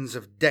 dozens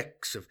of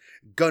decks of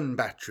gun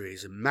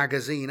batteries and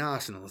magazine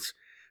arsenals,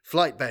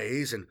 flight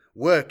bays and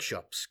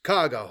workshops,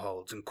 cargo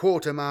holds and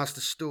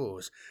quartermaster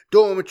stores,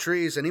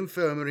 dormitories and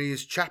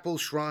infirmaries, chapel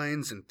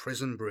shrines and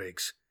prison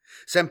brigs.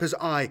 Semper's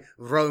eye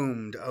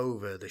roamed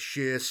over the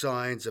sheer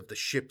sides of the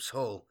ship's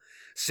hull,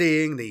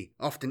 seeing the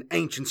often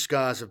ancient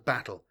scars of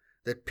battle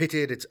that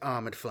pitted its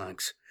armoured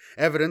flanks,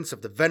 evidence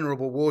of the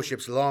venerable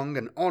warship's long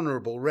and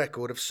honourable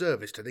record of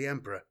service to the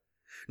Emperor.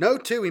 No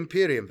 2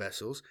 Imperium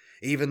vessels,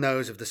 even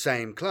those of the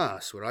same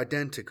class, were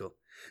identical.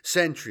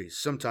 Centuries,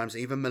 sometimes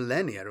even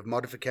millennia of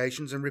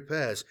modifications and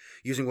repairs,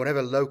 using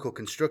whatever local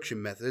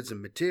construction methods and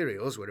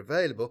materials were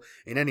available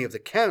in any of the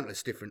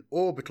countless different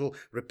orbital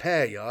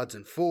repair yards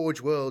and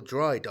Forge World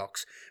dry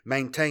docks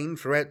maintained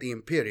throughout the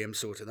Imperium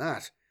saw to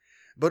that.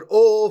 But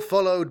all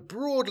followed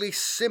broadly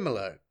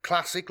similar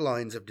classic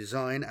lines of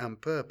design and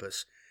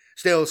purpose.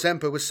 Still,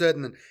 Semper was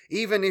certain that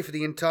even if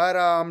the entire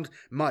armed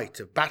might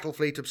of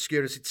Battlefleet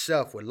Obscurus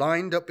itself were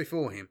lined up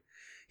before him,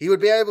 he would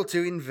be able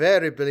to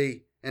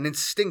invariably and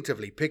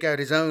instinctively pick out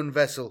his own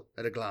vessel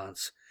at a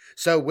glance.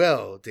 So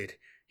well did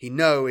he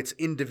know its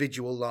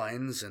individual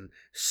lines and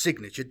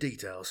signature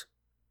details.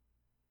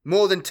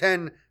 More than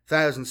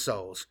 10,000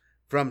 souls,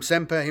 from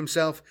Semper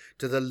himself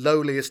to the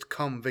lowliest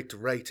convict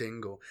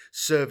rating or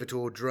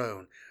servitor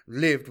drone,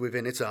 lived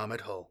within its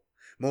armoured hull.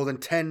 More than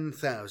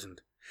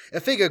 10,000.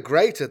 A figure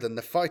greater than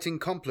the fighting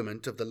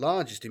complement of the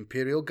largest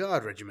Imperial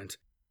Guard regiment.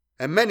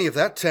 And many of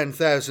that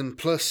 10,000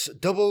 plus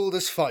doubled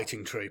as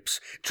fighting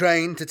troops,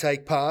 trained to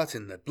take part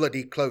in the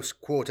bloody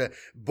close-quarter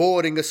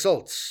boarding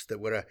assaults that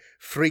were a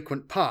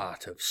frequent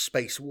part of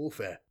space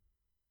warfare.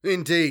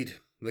 Indeed,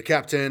 the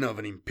captain of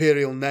an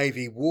Imperial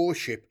Navy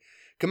warship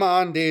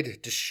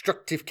commanded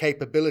destructive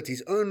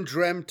capabilities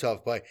undreamt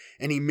of by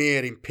any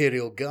mere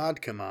Imperial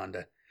Guard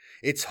commander.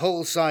 Its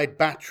hull-side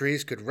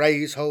batteries could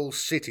raise whole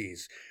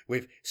cities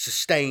with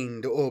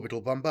sustained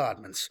orbital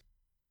bombardments.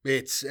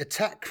 Its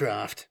attack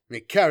craft,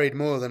 it carried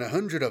more than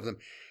 100 of them,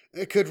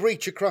 it could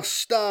reach across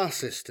star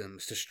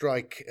systems to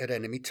strike at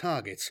enemy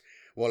targets,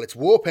 while its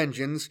warp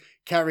engines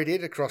carried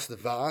it across the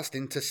vast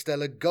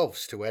interstellar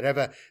gulfs to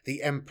wherever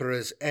the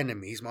Emperor's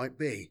enemies might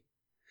be.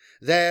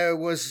 There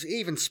was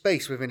even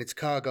space within its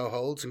cargo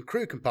holds and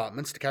crew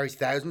compartments to carry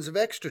thousands of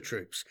extra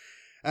troops,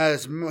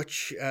 as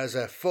much as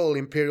a full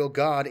Imperial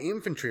Guard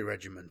infantry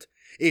regiment,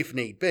 if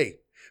need be,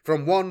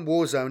 from one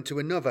war zone to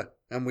another,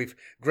 and with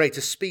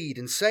greater speed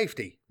and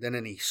safety than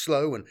any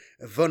slow and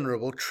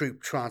vulnerable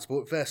troop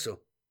transport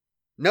vessel.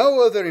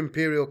 No other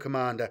Imperial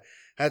commander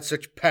had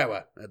such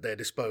power at their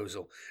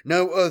disposal.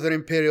 No other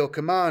Imperial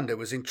commander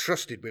was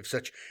entrusted with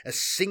such a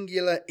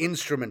singular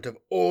instrument of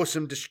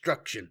awesome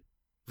destruction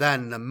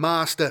than the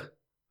master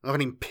of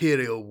an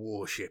Imperial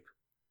warship.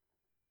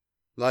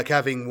 Like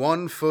having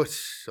one foot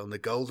on the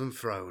Golden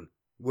Throne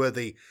were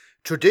the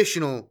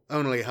traditional,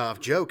 only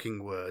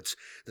half-joking words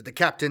that the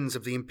captains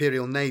of the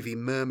Imperial Navy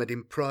murmured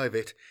in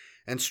private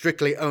and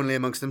strictly only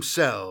amongst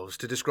themselves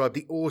to describe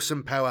the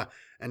awesome power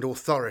and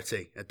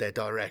authority at their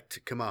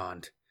direct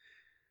command,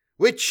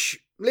 which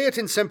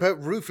Leotin Semper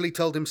ruefully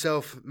told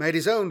himself made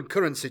his own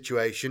current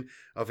situation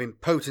of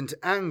impotent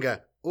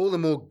anger all the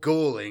more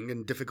galling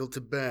and difficult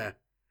to bear.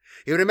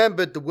 He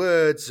remembered the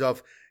words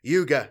of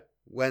Yuga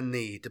when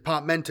the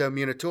Departamento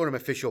Munitorum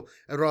official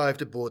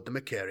arrived aboard the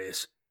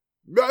Macarius.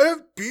 "I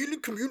have been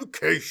in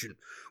communication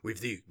with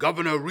the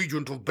Governor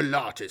Regent of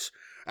Bellatis.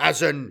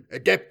 As an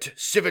adept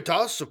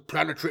civitas of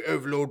planetary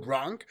overlord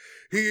rank,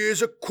 he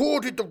is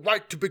accorded the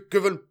right to be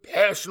given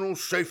personal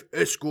safe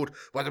escort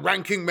by the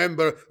ranking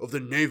member of the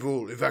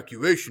Naval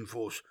Evacuation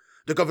Force.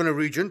 The Governor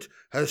Regent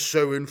has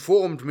so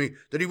informed me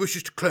that he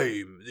wishes to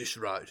claim this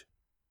right.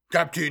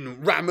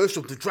 Captain Ramus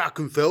of the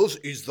Drachenfels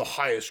is the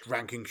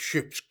highest-ranking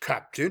ship's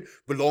captain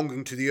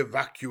belonging to the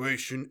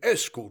Evacuation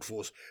Escort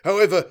Force.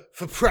 However,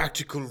 for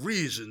practical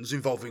reasons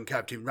involving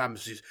Captain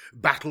Ramus's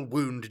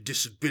battle-wound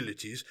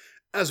disabilities,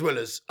 as well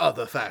as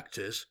other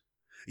factors."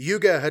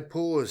 Yuga had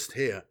paused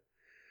here,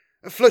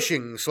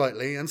 flushing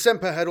slightly, and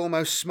Semper had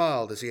almost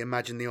smiled as he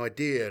imagined the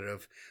idea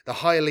of the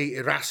highly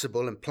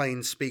irascible and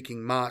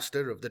plain-speaking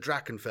master of the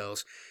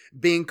Drachenfels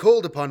being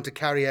called upon to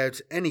carry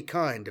out any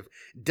kind of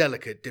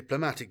delicate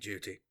diplomatic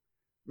duty.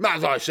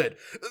 "As I said,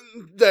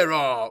 there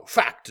are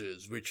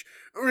factors which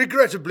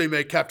regrettably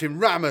make Captain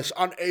Ramus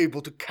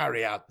unable to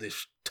carry out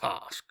this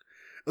task.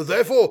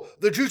 Therefore,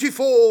 the duty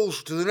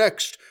falls to the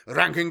next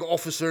ranking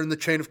officer in the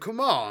chain of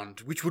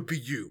command, which would be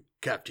you,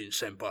 Captain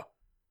Semper."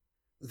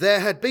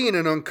 There had been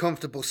an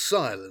uncomfortable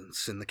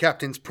silence in the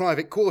captain's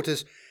private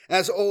quarters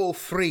as all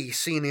three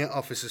senior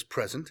officers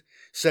present,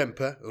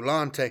 Semper,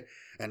 Ulante,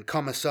 and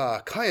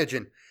Commissar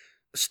Kayajin,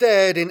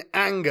 stared in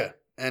anger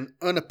and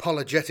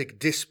unapologetic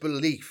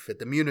disbelief at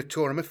the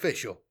Munitorum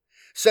official.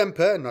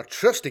 Semper, not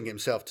trusting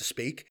himself to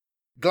speak,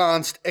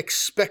 glanced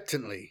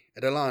expectantly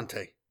at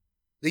Ulante.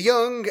 The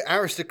young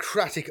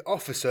aristocratic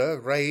officer,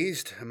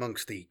 raised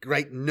amongst the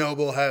great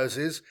noble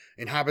houses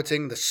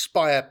inhabiting the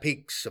spire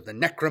peaks of the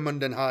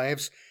Necromundan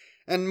hives,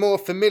 and more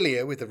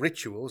familiar with the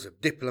rituals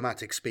of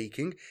diplomatic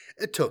speaking,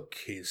 took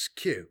his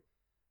cue.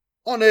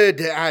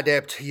 "Honoured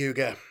Adept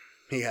Yuga,"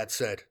 he had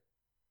said,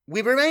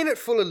 "we remain at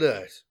full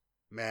alert,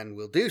 and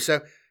will do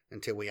so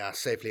until we are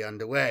safely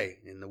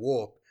underway in the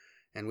warp,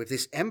 and with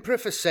this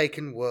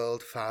Emperor-forsaken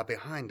world far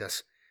behind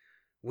us.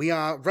 We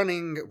are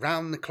running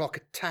round-the-clock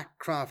attack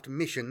craft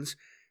missions,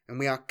 and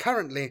we are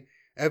currently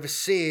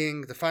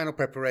overseeing the final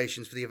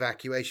preparations for the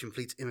evacuation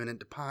fleet's imminent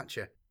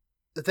departure.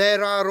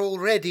 There are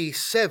already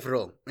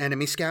several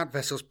enemy scout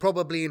vessels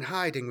probably in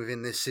hiding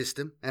within this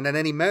system, and at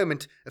any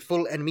moment a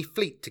full enemy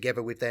fleet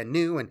together with their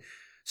new and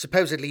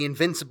supposedly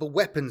invincible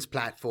weapons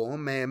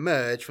platform may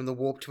emerge from the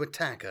warp to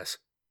attack us."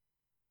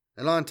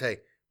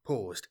 Ulante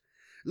paused,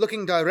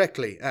 looking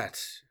directly at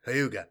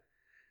Hyuga,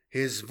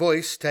 his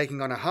voice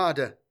taking on a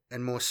harder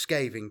and more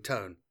scathing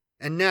tone.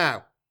 "And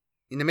now,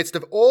 in the midst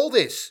of all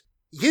this,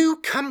 you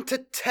come to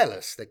tell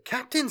us that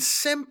Captain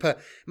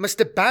Semper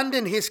must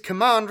abandon his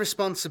command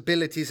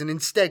responsibilities and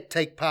instead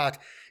take part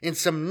in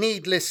some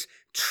needless,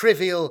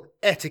 trivial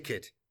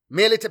etiquette,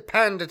 merely to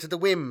pander to the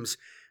whims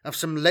of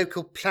some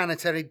local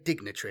planetary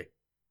dignitary."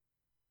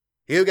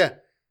 Hyuga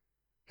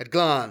had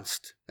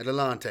glanced at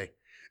Ulante,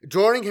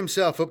 drawing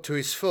himself up to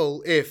his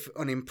full, if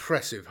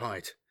unimpressive,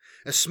 height.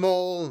 A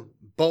small,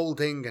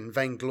 balding, and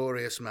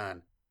vainglorious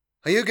man.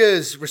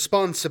 Hyuga's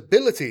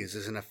responsibilities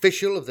as an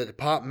official of the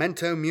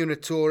Departamento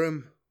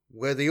Munitorum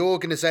were the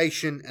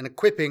organisation and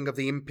equipping of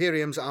the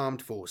Imperium's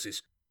armed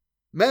forces.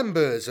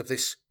 Members of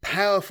this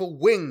powerful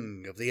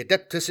wing of the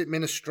Adeptus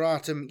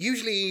Administratum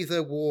usually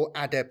either wore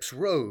adepts'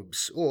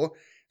 robes or,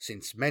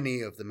 since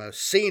many of the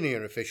most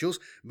senior officials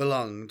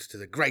belonged to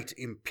the great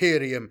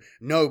Imperium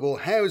noble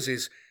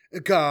houses, a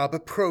garb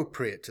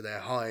appropriate to their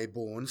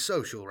high-born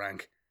social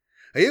rank.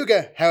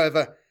 Hyuga,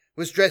 however,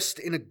 was dressed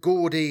in a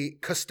gaudy,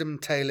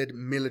 custom-tailored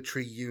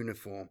military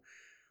uniform,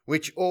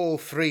 which all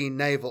three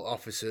naval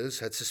officers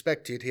had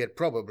suspected he had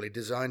probably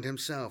designed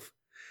himself.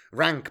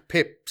 rank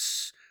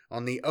pips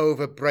on the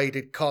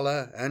over-braided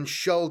collar and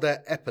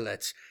shoulder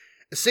epaulets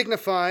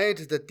signified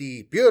that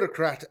the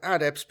bureaucrat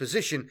adept's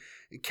position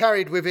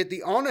carried with it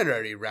the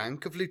honorary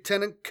rank of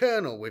lieutenant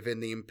colonel within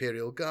the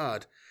Imperial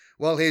Guard,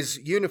 while his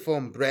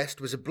uniform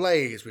breast was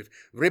ablaze with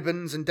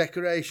ribbons and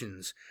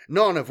decorations,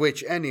 none of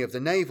which any of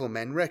the naval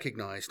men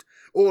recognized,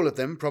 all of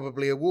them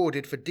probably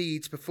awarded for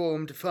deeds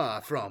performed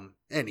far from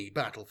any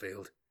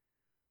battlefield.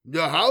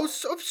 "The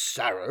House of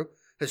Sarrow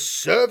has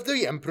served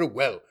the Emperor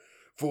well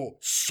for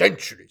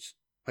centuries,"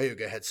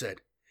 Hyuga had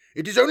said.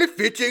 "It is only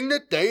fitting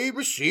that they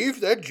receive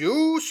their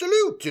due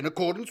salute in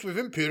accordance with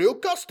imperial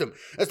custom,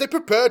 as they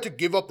prepare to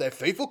give up their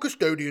faithful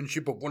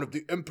custodianship of one of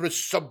the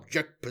Emperor's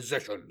subject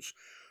possessions.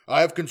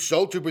 I have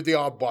consulted with the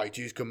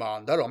Arbites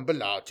commander on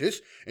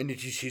Bellatis, and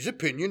it is his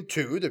opinion,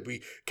 too, that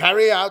we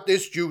carry out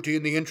this duty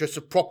in the interests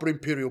of proper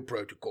imperial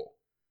protocol."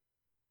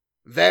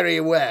 "Very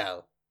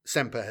well,"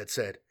 Semper had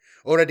said,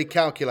 already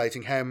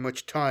calculating how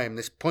much time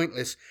this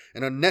pointless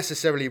and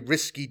unnecessarily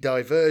risky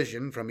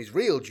diversion from his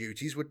real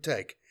duties would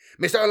take.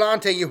 "Mr.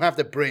 Olante, you have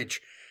the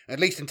bridge, at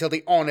least until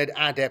the honoured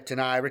adept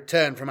and I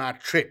return from our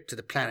trip to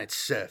the planet's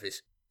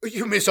surface."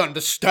 "You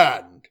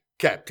misunderstand,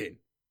 Captain."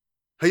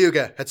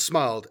 Hyuga had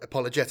smiled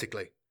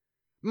apologetically.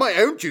 "My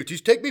own duties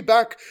take me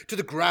back to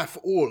the Graf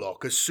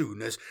Orlok as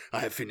soon as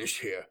I have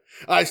finished here.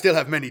 I still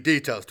have many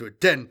details to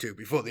attend to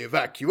before the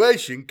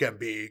evacuation can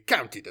be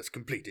counted as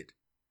completed."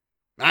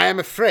 "I am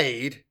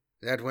afraid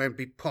that won't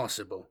be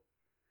possible."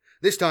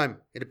 This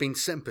time it had been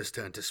Semper's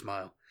turn to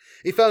smile,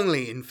 if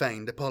only in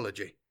feigned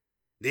apology.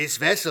 "This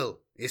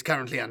vessel is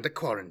currently under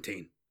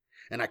quarantine,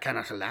 and I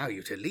cannot allow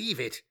you to leave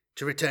it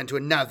to return to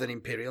another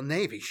Imperial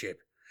Navy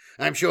ship.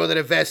 I am sure that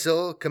a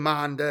vessel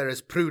commander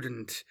as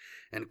prudent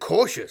and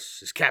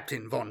cautious as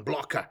Captain von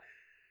Blocker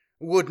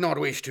would not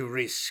wish to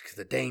risk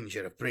the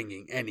danger of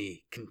bringing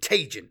any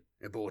contagion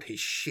aboard his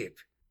ship."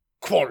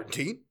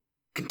 "Quarantine?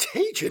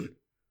 Contagion?"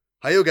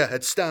 Hyuga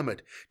had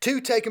stammered,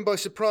 too taken by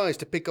surprise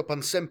to pick up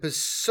on Semper's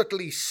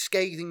subtly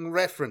scathing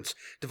reference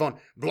to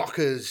von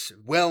Blocker's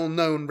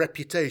well-known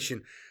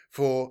reputation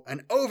for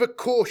an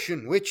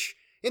overcaution which,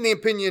 in the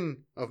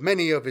opinion of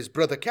many of his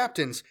brother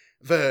captains,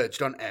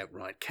 verged on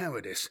outright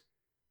cowardice.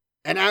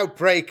 "An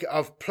outbreak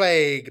of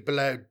plague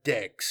below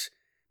decks.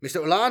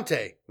 Mr.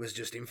 Olante was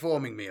just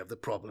informing me of the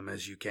problem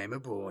as you came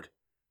aboard."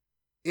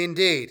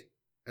 "Indeed,"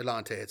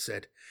 Olante had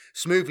said,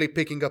 smoothly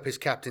picking up his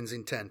captain's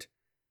intent.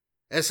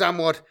 "A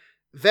somewhat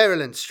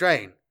virulent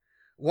strain,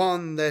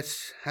 one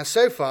that has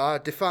so far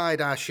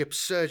defied our ship's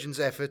surgeon's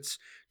efforts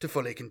to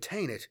fully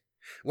contain it.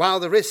 While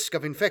the risk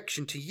of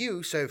infection to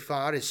you so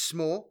far is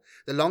small,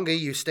 the longer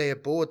you stay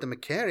aboard the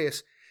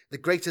Macarius, the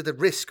greater the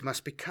risk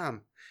must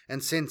become,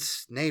 and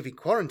since Navy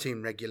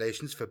quarantine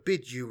regulations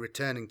forbid you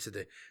returning to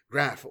the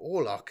Graf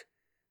Orlok,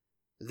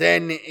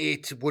 then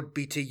it would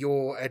be to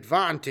your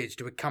advantage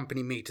to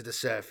accompany me to the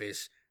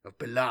surface of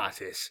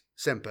Bellatis,"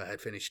 Semper had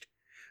finished.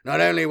 "Not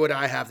only would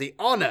I have the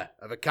honour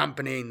of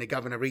accompanying the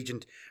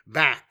Governor-Regent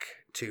back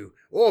to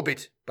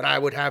orbit, but I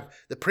would have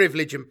the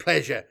privilege and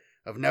pleasure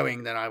of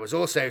knowing that I was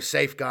also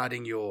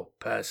safeguarding your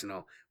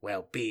personal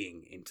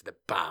well-being into the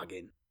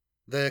bargain."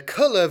 The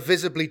colour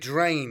visibly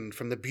drained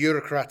from the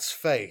bureaucrat's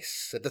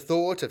face at the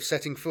thought of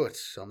setting foot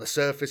on the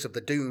surface of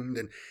the doomed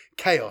and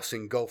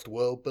chaos-engulfed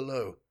world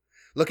below.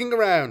 Looking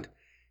around,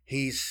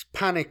 his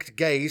panicked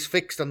gaze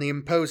fixed on the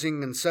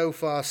imposing and so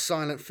far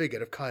silent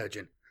figure of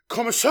Kyogen.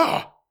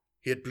 "Commissar!"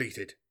 he had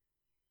bleated.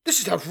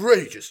 "This is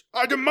outrageous!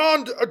 I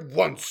demand at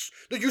once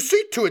that you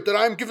see to it that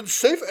I am given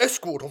safe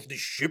escort off this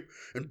ship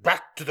and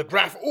back to the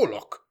Graf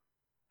Orlok."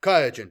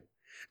 Kyogen,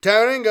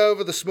 towering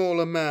over the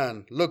smaller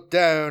man, looked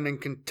down in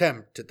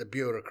contempt at the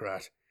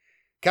bureaucrat,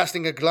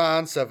 casting a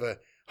glance over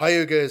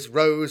Hyuga's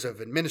rows of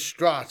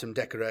administratum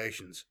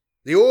decorations.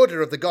 The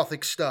Order of the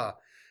Gothic Star,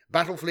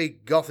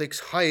 Battlefleet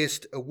Gothic's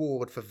highest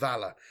award for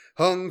valour,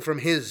 hung from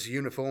his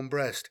uniform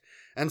breast,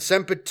 and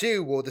Semper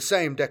too wore the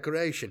same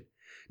decoration.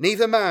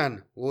 Neither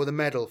man wore the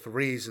medal for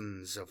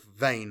reasons of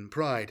vain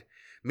pride,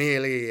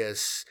 merely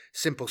as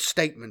simple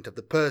statement of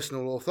the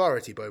personal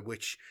authority by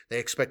which they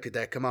expected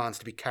their commands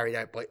to be carried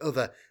out by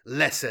other,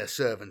 lesser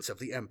servants of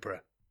the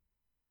Emperor.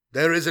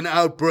 "There is an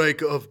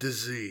outbreak of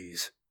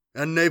disease,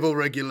 and naval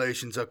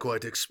regulations are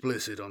quite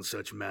explicit on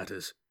such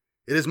matters.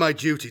 It is my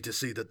duty to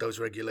see that those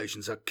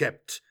regulations are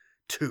kept,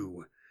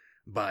 too,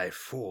 by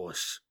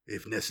force,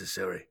 if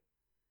necessary."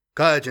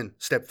 Kyogen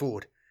stepped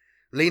forward,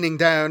 leaning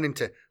down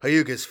into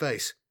Hyuga's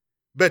face.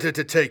 "Better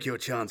to take your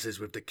chances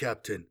with the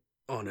captain,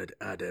 honoured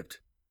adept.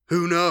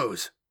 Who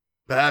knows?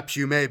 Perhaps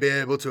you may be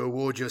able to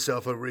award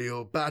yourself a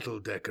real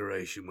battle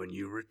decoration when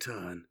you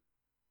return."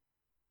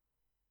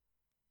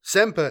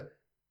 Semper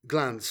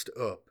glanced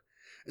up,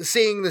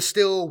 seeing the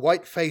still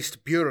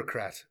white-faced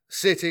bureaucrat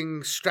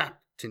sitting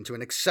strapped into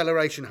an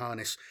acceleration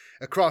harness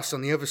across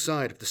on the other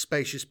side of the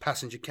spacious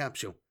passenger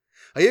capsule.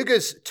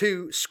 Hyuga's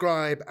two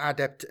scribe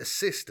adept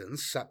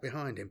assistants sat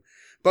behind him,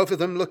 both of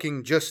them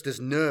looking just as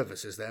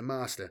nervous as their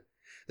master.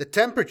 The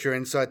temperature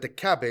inside the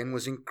cabin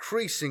was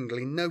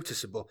increasingly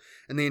noticeable,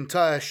 and the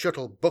entire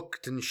shuttle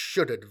bucked and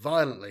shuddered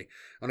violently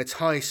on its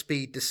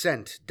high-speed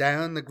descent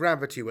down the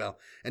gravity well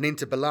and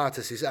into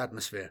Belartus's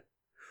atmosphere.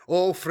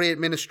 All three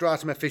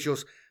Administratum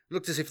officials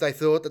looked as if they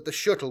thought that the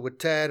shuttle would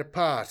tear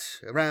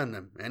apart around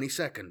them any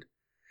second.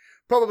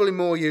 Probably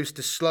more used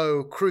to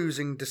slow,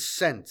 cruising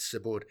descents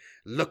aboard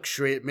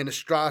luxury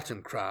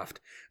Administratum craft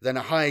than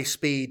a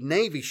high-speed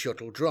Navy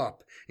shuttle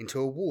drop into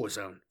a war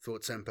zone,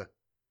 thought Semper.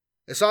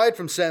 Aside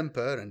from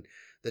Semper and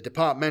the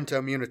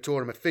Departamento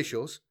Munitorum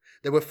officials,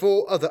 there were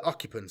 4 other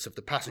occupants of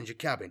the passenger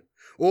cabin,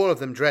 all of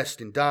them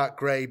dressed in dark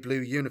grey-blue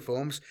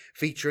uniforms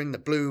featuring the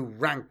blue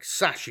rank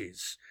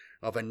sashes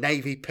of a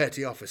Navy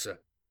petty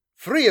officer.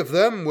 3 of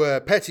them were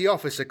petty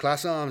officer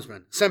class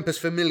armsmen, Semper's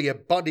familiar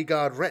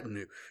bodyguard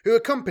retinue, who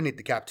accompanied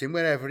the captain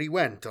wherever he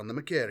went on the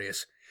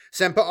Macarius.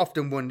 Semper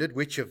often wondered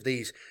which of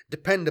these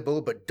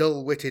dependable but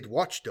dull-witted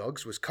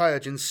watchdogs was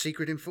Kyogen's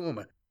secret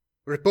informer,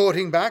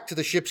 reporting back to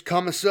the ship's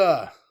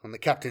commissar on the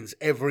captain's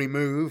every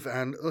move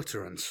and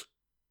utterance.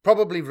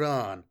 Probably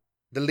Rahn,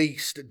 the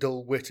least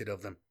dull-witted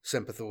of them,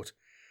 Semper thought.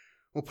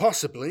 Or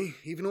possibly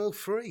even all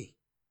 3.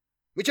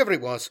 Whichever it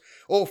was,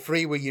 all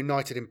 3 were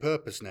united in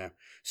purpose now,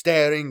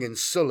 staring in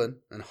sullen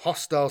and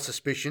hostile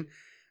suspicion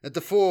at the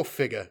 4th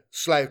figure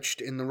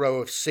slouched in the row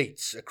of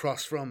seats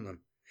across from them,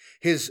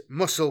 his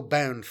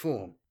muscle-bound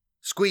form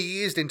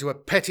squeezed into a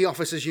petty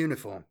officer's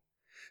uniform,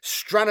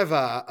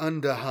 Stranovar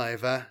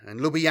Underhiver and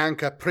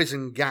Lubyanka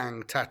prison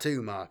gang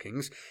tattoo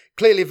markings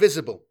clearly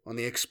visible on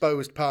the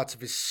exposed parts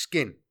of his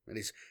skin and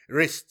his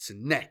wrists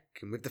and neck,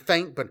 and with the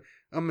faint but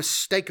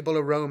unmistakable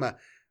aroma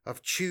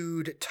of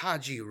chewed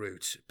taji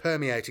root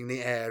permeating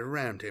the air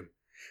around him.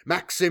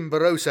 Maxim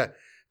Barossa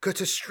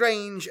cut a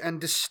strange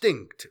and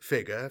distinct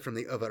figure from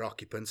the other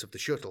occupants of the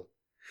shuttle.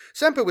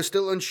 Semper was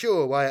still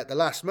unsure why at the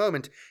last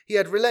moment he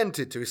had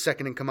relented to his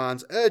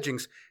second-in-command's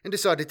urgings and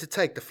decided to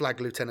take the flag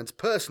lieutenant's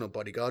personal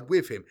bodyguard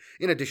with him,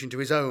 in addition to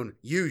his own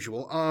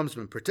usual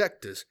armsman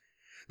protectors.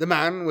 The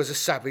man was a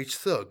savage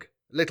thug,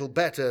 little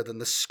better than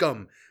the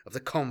scum of the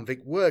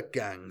convict work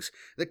gangs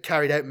that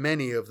carried out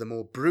many of the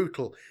more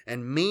brutal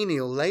and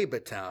menial labour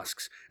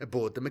tasks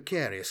aboard the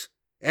Macarius.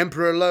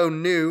 Emperor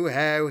alone knew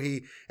how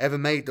he ever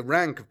made the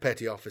rank of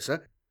petty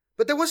officer,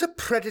 but there was a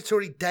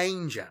predatory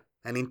danger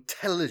and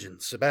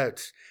intelligence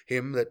about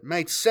him that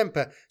made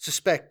Semper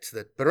suspect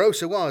that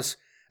Barossa was,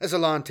 as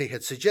Alante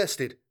had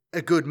suggested,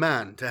 a good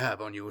man to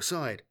have on your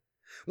side.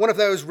 One of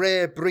those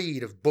rare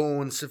breed of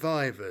born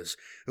survivors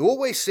who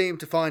always seemed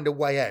to find a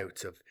way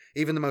out of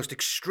even the most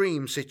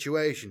extreme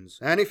situations,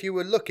 and if you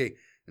were lucky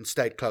and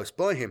stayed close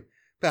by him,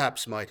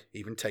 perhaps might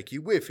even take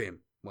you with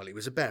him while he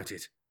was about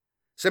it.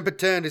 Semper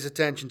turned his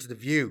attention to the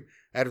view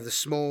out of the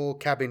small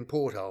cabin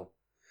porthole.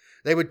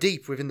 They were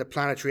deep within the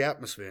planetary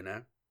atmosphere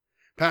now,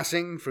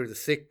 passing through the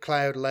thick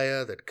cloud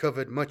layer that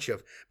covered much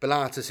of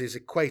Belartus's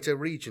equator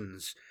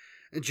regions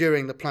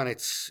during the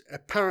planet's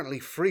apparently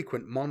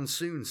frequent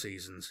monsoon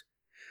seasons.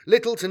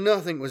 Little to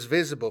nothing was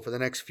visible for the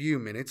next few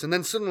minutes, and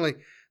then suddenly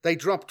they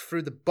dropped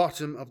through the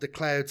bottom of the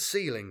cloud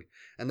ceiling,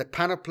 and the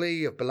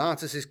panoply of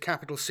Belartus's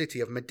capital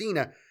city of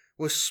Medina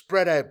was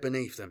spread out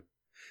beneath them.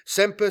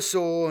 Semper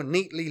saw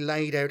neatly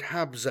laid out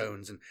hab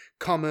zones and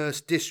commerce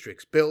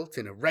districts built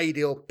in a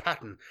radial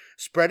pattern,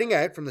 spreading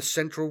out from the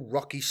central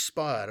rocky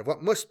spire of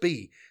what must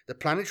be the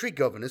planetary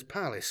governor's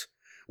palace.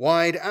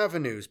 Wide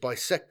avenues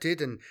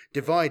bisected and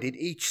divided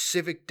each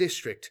civic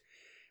district,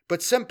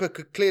 but Semper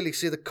could clearly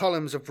see the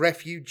columns of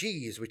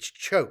refugees which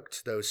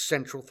choked those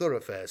central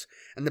thoroughfares,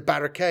 and the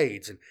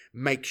barricades and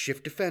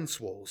makeshift defence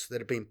walls that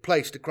had been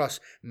placed across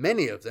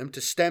many of them to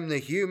stem the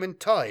human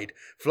tide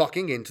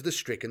flocking into the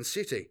stricken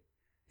city.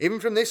 Even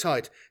from this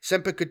height,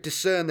 Semper could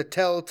discern the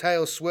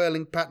telltale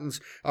swirling patterns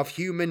of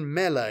human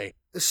melee,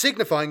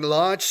 signifying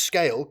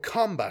large-scale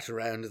combat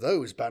around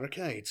those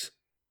barricades.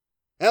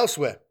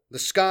 Elsewhere, the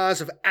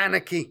scars of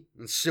anarchy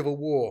and civil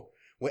war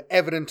were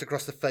evident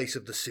across the face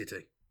of the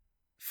city.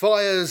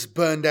 Fires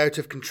burned out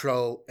of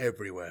control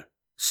everywhere.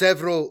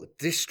 Several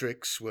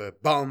districts were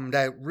bombed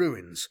out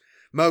ruins.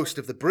 Most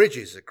of the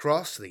bridges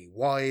across the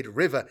wide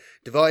river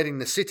dividing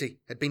the city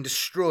had been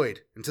destroyed,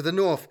 and to the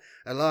north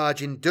a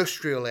large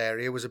industrial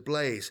area was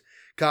ablaze,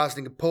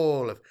 casting a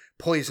pall of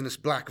poisonous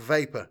black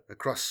vapour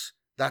across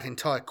that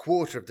entire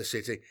quarter of the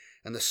city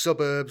and the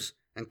suburbs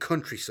and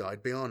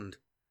countryside beyond.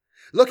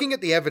 Looking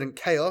at the evident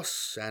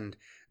chaos and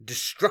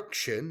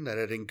destruction that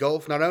had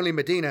engulfed not only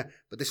Medina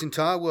but this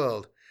entire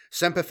world,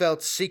 Semper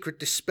felt secret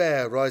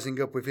despair rising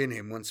up within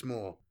him once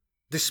more.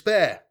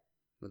 Despair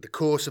at the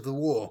course of the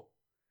war,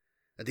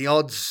 at the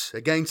odds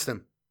against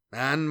them,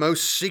 and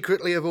most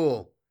secretly of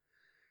all,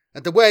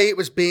 at the way it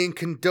was being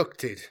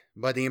conducted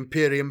by the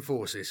Imperium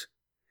forces.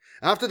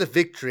 After the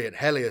victory at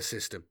Helia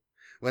System,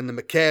 when the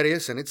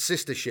Macarius and its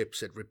sister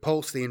ships had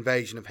repulsed the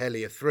invasion of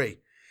Helia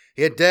III,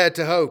 he had dared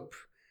to hope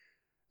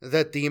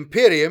that the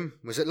Imperium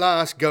was at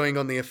last going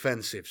on the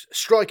offensive,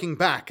 striking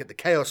back at the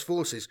Chaos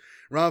forces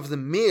rather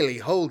than merely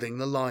holding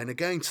the line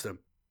against them.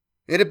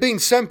 It had been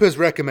Semper's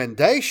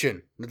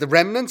recommendation that the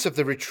remnants of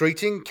the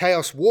retreating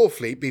Chaos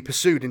Warfleet be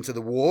pursued into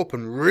the warp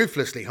and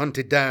ruthlessly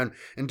hunted down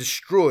and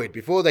destroyed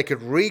before they could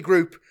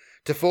regroup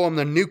to form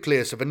the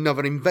nucleus of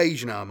another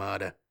invasion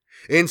armada.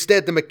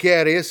 Instead, the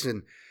Macarius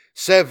and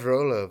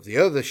several of the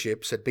other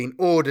ships had been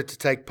ordered to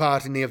take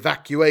part in the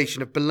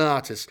evacuation of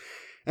Bellatus,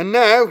 and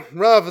now,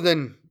 rather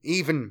than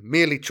even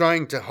merely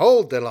trying to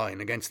hold their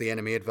line against the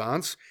enemy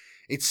advance,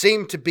 it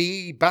seemed to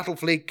be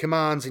Battlefleet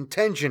Command's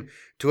intention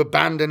to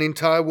abandon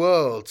entire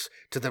worlds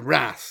to the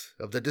wrath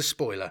of the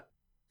despoiler.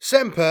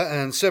 Semper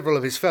and several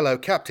of his fellow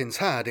captains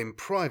had, in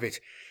private,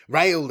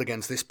 railed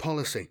against this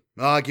policy,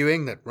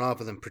 arguing that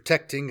rather than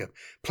protecting a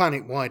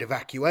planet-wide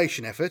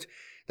evacuation effort,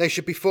 they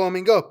should be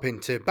forming up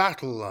into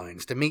battle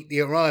lines to meet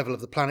the arrival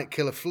of the Planet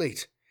Killer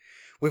fleet.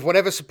 With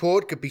whatever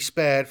support could be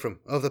spared from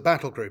other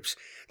battle groups,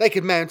 they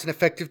could mount an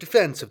effective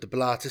defence of the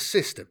Bellatus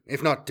system,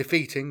 if not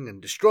defeating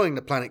and destroying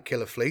the Planet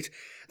Killer fleet,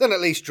 then at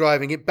least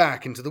driving it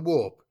back into the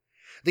warp.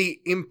 The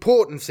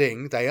important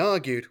thing, they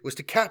argued, was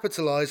to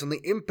capitalise on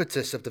the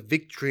impetus of the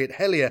victory at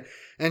Helia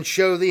and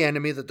show the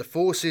enemy that the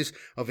forces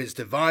of His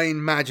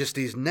Divine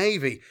Majesty's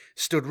Navy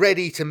stood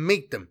ready to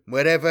meet them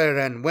wherever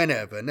and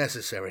whenever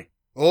necessary.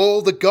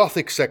 All the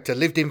Gothic sector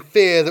lived in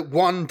fear that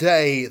one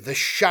day the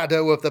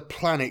shadow of the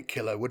Planet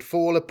Killer would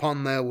fall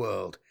upon their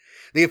world.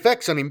 The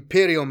effects on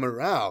Imperial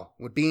morale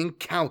would be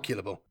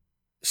incalculable.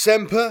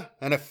 Semper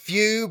and a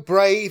few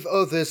brave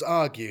others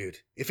argued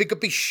if it could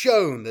be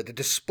shown that the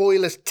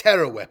despoiler's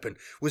terror weapon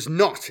was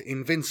not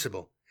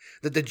invincible,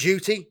 that the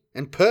duty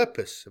and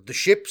purpose of the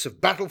ships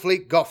of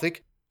Battlefleet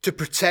Gothic to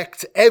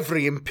protect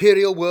every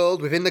Imperial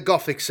world within the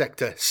Gothic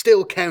sector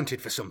still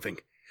counted for something.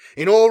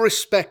 In all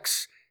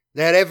respects,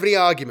 their every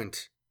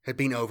argument had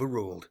been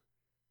overruled.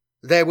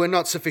 There were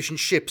not sufficient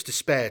ships to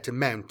spare to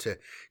mount a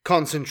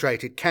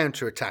concentrated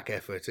counter-attack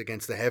effort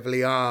against the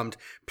heavily armed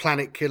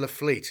Planet Killer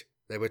fleet,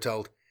 they were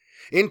told.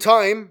 In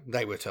time,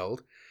 they were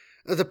told,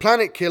 the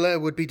Planet Killer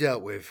would be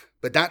dealt with,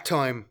 but that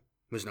time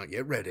was not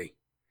yet ready.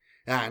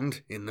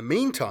 And, in the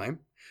meantime,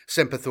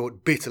 Semper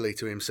thought bitterly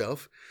to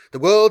himself, the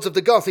worlds of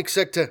the Gothic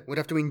sector would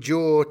have to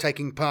endure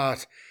taking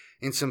part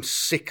in some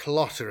sick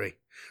lottery,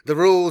 the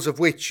rules of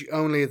which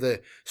only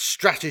the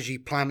strategy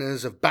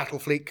planners of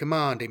Battlefleet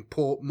Command in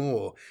Port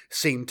Moore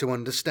seemed to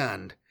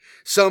understand.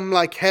 Some,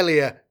 like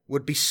Helia,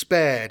 would be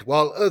spared,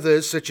 while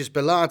others, such as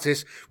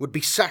Bellatus, would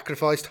be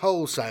sacrificed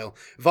wholesale.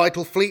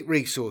 Vital fleet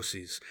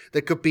resources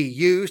that could be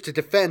used to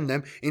defend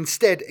them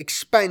instead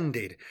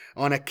expended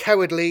on a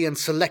cowardly and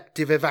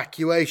selective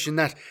evacuation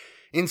that,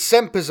 in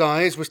Semper's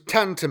eyes, was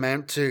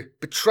tantamount to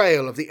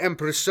betrayal of the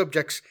Emperor's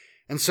subjects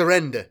and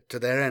surrender to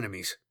their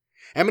enemies.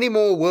 How many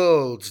more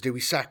worlds do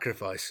we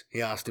sacrifice,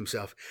 he asked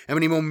himself. How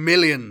many more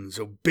millions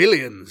or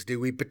billions do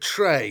we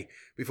betray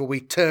before we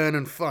turn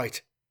and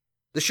fight?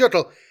 The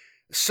shuttle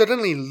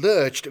suddenly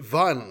lurched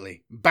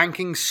violently,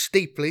 banking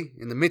steeply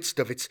in the midst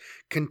of its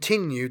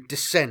continued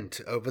descent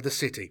over the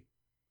city.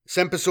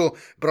 Semper saw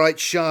bright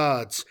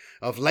shards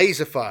of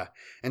laser fire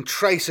and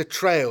tracer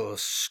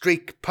trails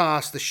streak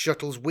past the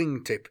shuttle's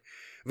wingtip,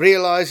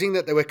 realising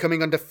that they were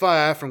coming under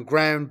fire from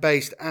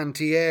ground-based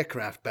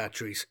anti-aircraft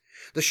batteries.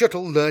 The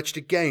shuttle lurched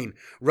again,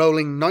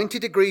 rolling 90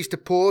 degrees to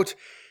port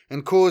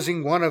and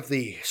causing one of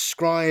the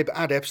scribe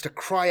adepts to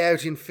cry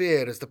out in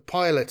fear as the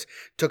pilot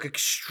took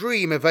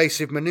extreme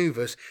evasive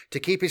manoeuvres to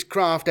keep his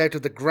craft out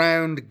of the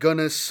ground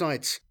gunner's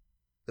sights.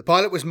 The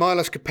pilot was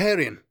Milos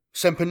Caparian,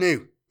 Semper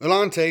knew.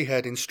 Ulante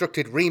had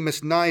instructed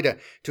Remus Nider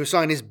to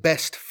assign his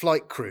best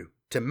flight crew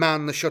to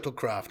man the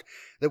shuttlecraft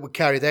that would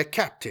carry their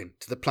captain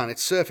to the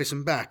planet's surface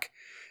and back,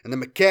 and the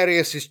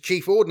Macarius'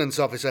 chief ordnance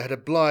officer had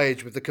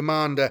obliged with the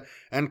commander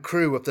and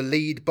crew of the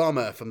lead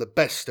bomber from the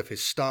best of his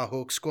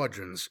Starhawk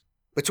squadrons.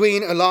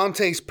 Between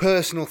Ulante's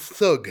personal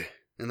thug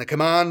and the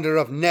commander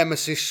of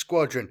Nemesis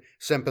Squadron,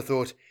 Semper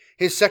thought,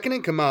 his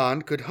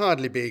second-in-command could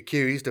hardly be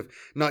accused of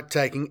not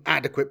taking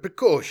adequate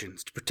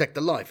precautions to protect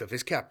the life of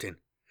his captain.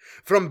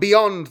 From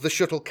beyond the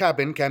shuttle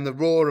cabin came the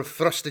roar of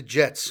thruster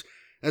jets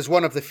as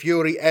one of the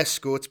Fury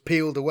escorts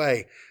peeled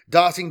away,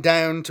 darting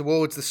down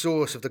towards the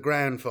source of the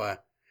ground fire.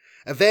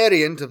 A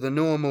variant of the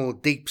normal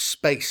deep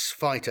space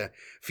fighter,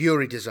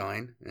 Fury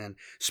design, and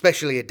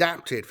specially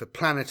adapted for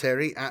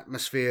planetary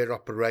atmosphere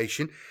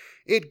operation,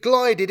 it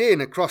glided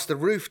in across the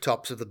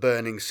rooftops of the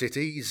burning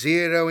city,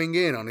 zeroing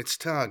in on its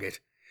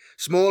target.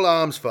 Small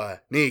arms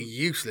fire, near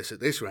useless at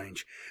this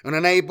range, and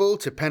unable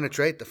to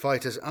penetrate the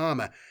fighter's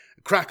armour,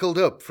 crackled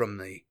up from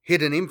the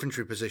hidden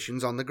infantry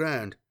positions on the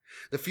ground.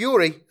 The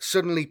Fury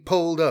suddenly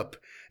pulled up,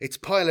 its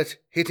pilot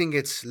hitting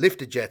its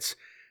lifter jets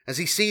as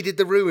he seeded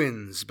the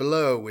ruins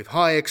below with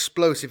high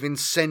explosive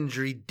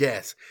incendiary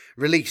death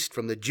released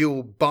from the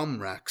dual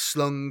bomb rack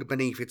slung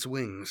beneath its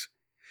wings.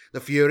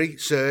 The Fury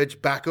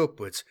surged back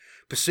upwards,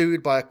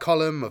 pursued by a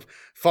column of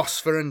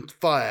phosphorant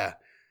fire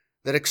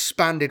that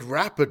expanded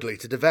rapidly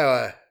to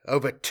devour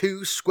over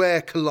 2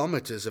 square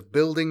kilometres of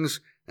buildings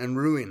and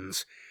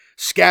ruins,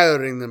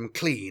 scouring them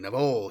clean of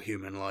all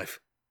human life.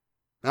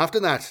 After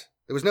that,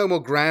 there was no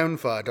more ground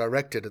fire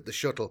directed at the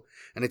shuttle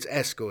and its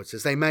escorts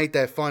as they made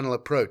their final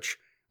approach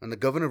and the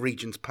Governor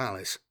Regent's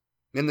palace.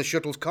 In the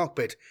shuttle's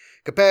cockpit,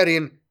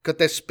 Caparian cut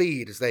their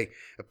speed as they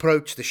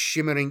approached the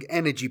shimmering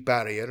energy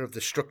barrier of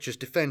the structure's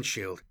defense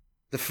shield.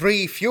 The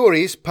Free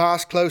Furies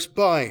passed close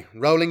by,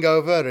 rolling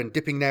over and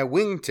dipping their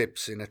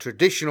wingtips in a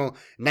traditional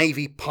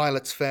Navy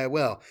pilot's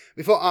farewell,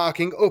 before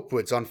arcing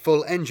upwards on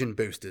full engine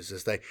boosters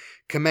as they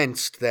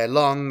commenced their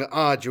long,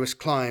 arduous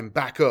climb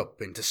back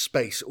up into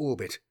space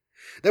orbit.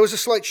 There was a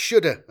slight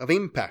shudder of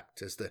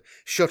impact as the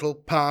shuttle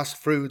passed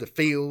through the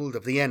field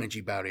of the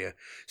energy barrier,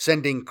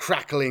 sending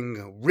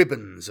crackling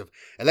ribbons of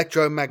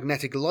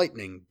electromagnetic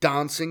lightning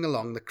dancing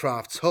along the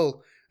craft's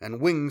hull and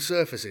wing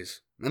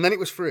surfaces, and then it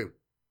was through.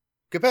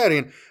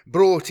 Caparian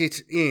brought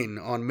it in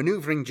on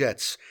manoeuvring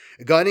jets,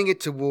 guiding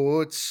it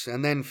towards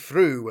and then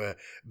through a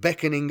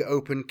beckoning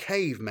open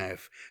cave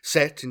mouth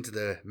set into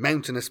the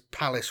mountainous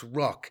palace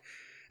rock,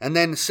 and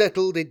then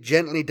settled it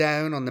gently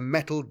down on the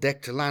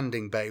metal-decked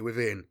landing bay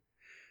within.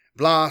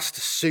 Blast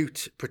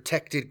suit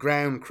protected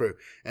ground crew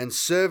and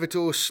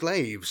servitor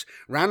slaves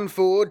ran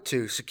forward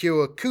to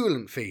secure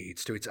coolant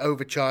feeds to its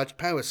overcharged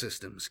power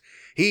systems,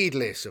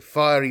 heedless of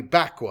fiery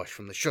backwash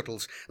from the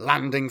shuttle's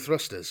landing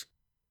thrusters.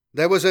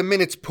 There was a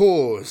minute's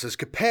pause as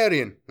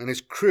Caparian and his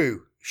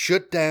crew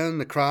shut down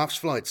the craft's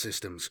flight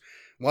systems,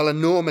 while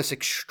enormous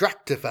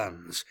extractor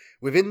fans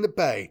within the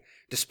bay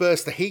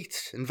dispersed the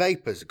heat and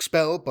vapours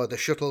expelled by the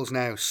shuttle's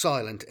now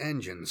silent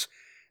engines,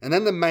 and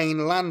then the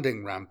main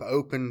landing ramp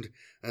opened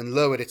and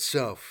lowered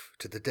itself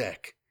to the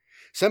deck.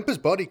 Semper's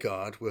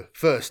bodyguard were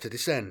first to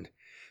descend,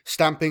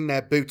 stamping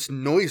their boots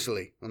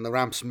noisily on the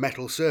ramp's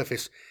metal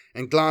surface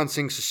and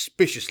glancing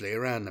suspiciously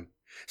around them.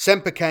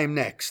 Semper came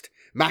next,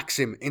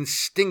 Maxim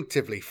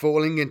instinctively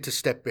falling into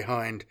step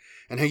behind,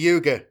 and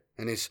Hyuga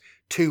and his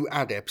two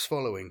adepts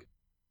following.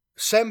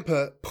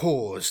 Semper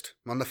paused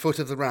on the foot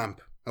of the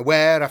ramp,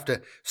 aware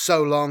after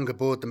so long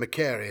aboard the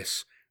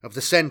Macarius of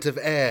the scent of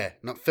air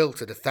not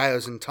filtered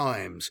 1,000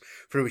 times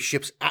through his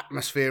ship's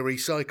atmosphere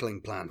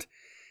recycling plant,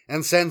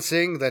 and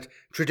sensing that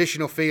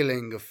traditional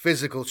feeling of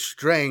physical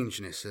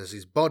strangeness as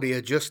his body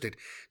adjusted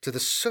to the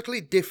subtly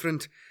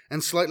different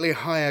and slightly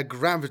higher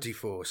gravity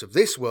force of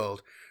this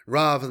world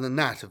rather than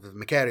that of the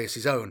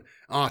Macarius' own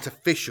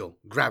artificial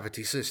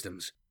gravity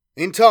systems.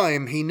 In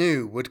time, he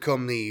knew, would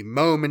come the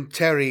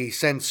momentary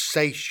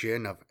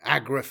sensation of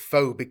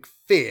agoraphobic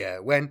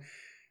fear when,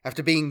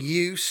 after being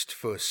used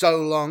for so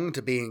long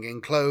to being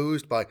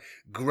enclosed by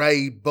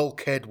grey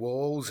bulkhead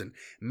walls and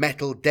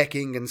metal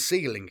decking and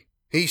ceiling,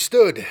 he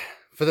stood,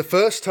 for the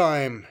first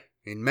time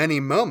in many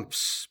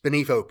months,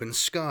 beneath open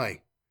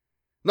sky.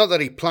 Not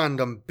that he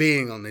planned on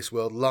being on this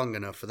world long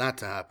enough for that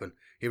to happen,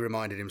 he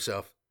reminded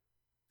himself.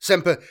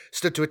 Semper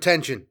stood to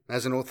attention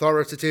as an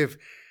authoritative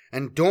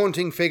and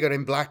daunting figure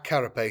in black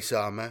carapace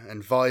armour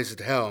and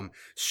visored helm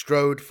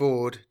strode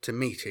forward to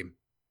meet him.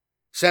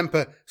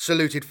 Semper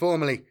saluted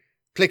formally,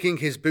 clicking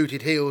his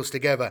booted heels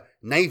together,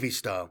 Navy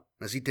style,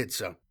 as he did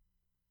so.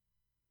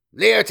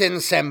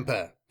 Lieutenant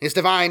Semper, His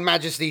Divine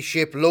Majesty's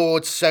ship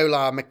Lord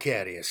Solar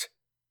Macarius.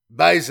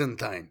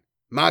 Byzantine,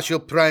 Marshal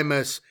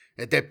Primus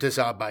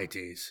Adeptus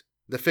Arbites,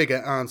 the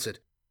figure answered,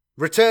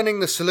 returning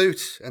the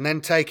salute and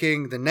then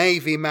taking the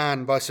Navy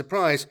man by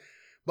surprise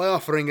by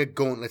offering a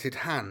gauntleted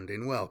hand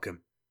in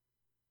welcome.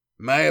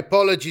 My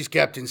apologies,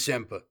 Captain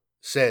Semper,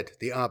 said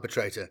the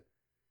arbitrator,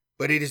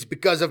 but it is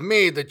because of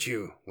me that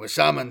you were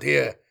summoned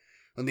here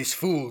on this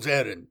fool's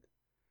errand.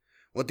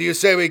 What do you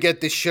say we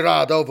get this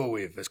charade over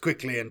with as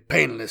quickly and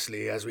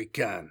painlessly as we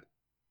can?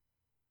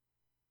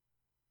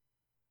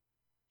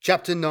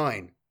 Chapter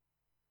 9.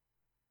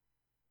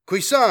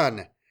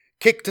 Khoisan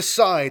kicked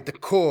aside the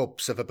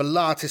corpse of a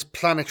Belatis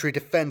Planetary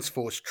Defence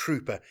Force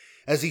trooper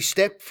as he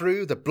stepped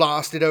through the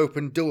blasted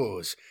open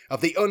doors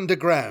of the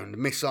underground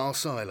missile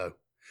silo.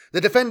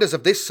 The defenders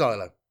of this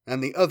silo,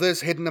 and the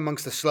others hidden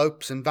amongst the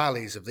slopes and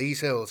valleys of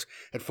these hills,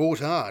 had fought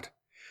hard,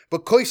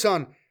 but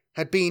Khoisan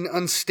had been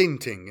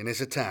unstinting in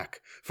his attack,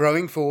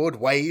 throwing forward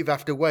wave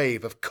after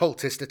wave of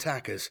cultist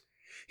attackers.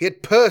 He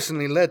had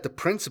personally led the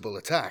principal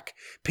attack,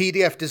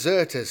 PDF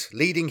deserters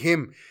leading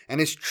him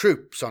and his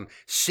troops on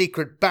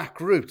secret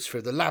back routes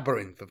through the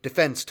labyrinth of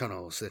defence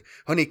tunnels that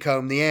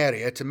honeycombed the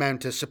area to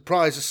mount a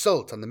surprise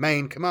assault on the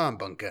main command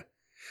bunker.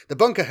 The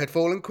bunker had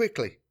fallen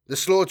quickly. The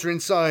slaughter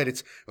inside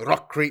its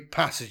rockcrete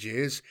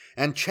passages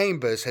and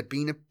chambers had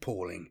been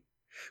appalling.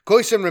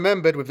 Khoisan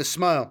remembered with a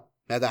smile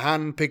how the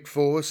hand-picked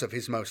force of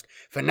his most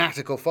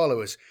fanatical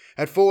followers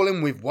had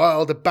fallen with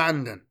wild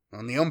abandon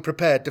on the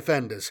unprepared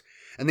defenders,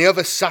 and the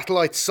other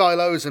satellite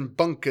silos and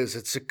bunkers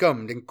had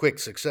succumbed in quick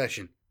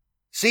succession.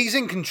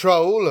 Seizing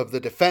control of the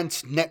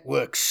defence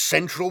network's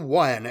central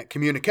wirenet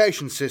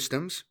communication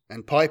systems,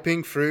 and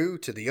piping through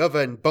to the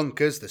other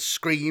bunkers the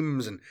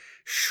screams and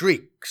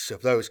shrieks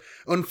of those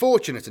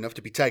unfortunate enough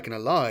to be taken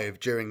alive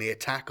during the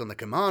attack on the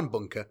command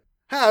bunker,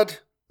 had,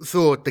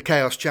 thought the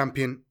Chaos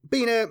Champion,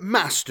 been a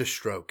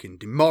masterstroke in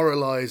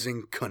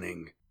demoralising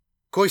cunning.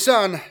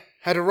 Khoisan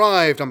had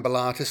arrived on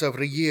Belatis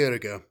over a year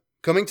ago,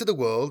 coming to the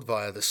world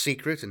via the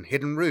secret and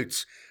hidden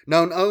routes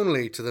known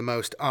only to the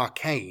most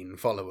arcane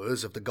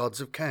followers of the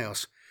gods of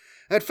chaos,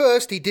 At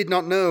first he did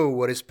not know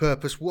what his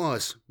purpose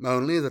was,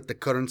 only that the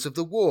currents of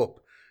the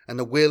warp and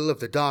the will of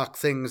the dark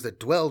things that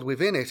dwelled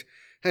within it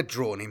had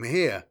drawn him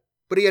here.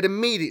 But he had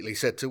immediately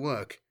set to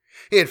work.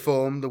 He had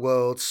formed the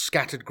world's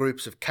scattered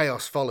groups of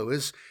chaos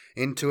followers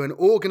into an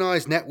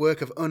organised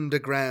network of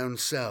underground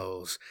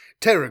cells,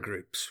 terror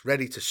groups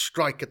ready to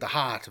strike at the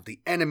heart of the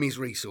enemy's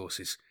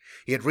resources.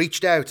 He had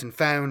reached out and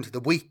found the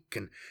weak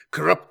and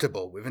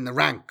corruptible within the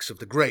ranks of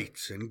the great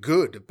and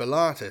good of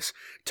Bellatus,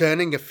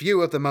 turning a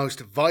few of the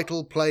most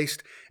vital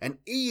placed and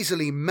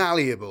easily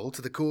malleable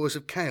to the cause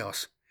of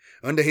chaos.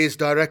 Under his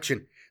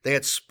direction, they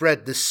had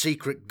spread the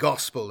secret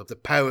gospel of the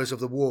powers of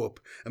the warp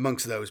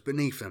amongst those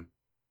beneath them.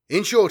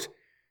 In short,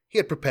 he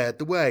had prepared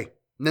the way,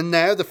 and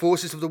now the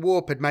forces of the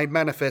warp had made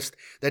manifest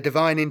their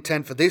divine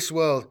intent for this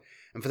world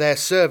and for their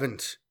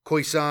servant,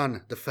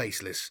 Khoisan the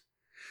Faceless.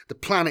 The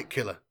planet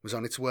killer was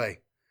on its way.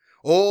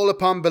 All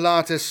upon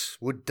Bellatus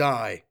would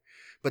die,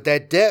 but their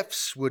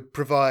deaths would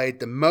provide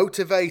the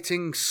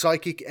motivating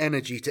psychic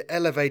energy to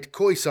elevate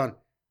Khoisan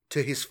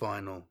to his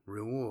final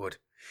reward.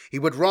 He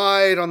would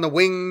ride on the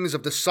wings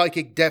of the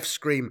psychic death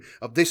scream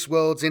of this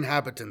world's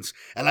inhabitants,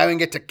 allowing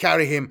it to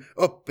carry him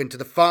up into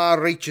the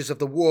far reaches of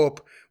the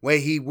warp, where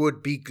he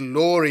would be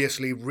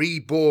gloriously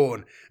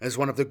reborn as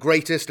one of the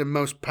greatest and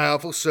most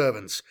powerful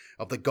servants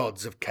of the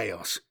gods of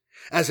chaos,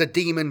 as a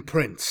demon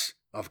prince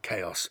of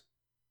chaos.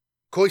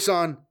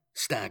 Khoisan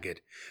staggered,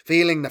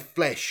 feeling the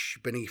flesh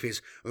beneath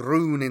his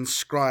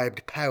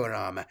rune-inscribed power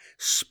armour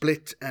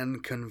split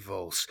and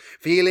convulse,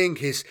 feeling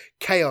his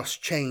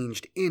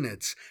chaos-changed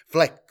innards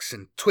flex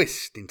and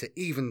twist into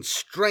even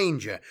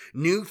stranger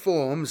new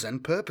forms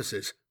and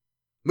purposes.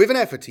 With an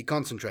effort he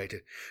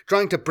concentrated,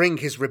 trying to bring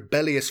his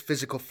rebellious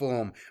physical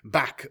form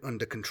back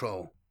under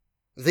control.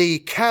 The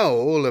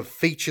cowl of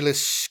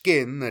featureless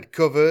skin that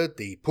covered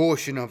the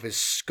portion of his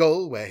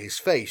skull where his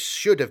face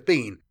should have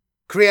been,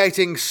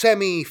 creating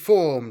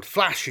semi-formed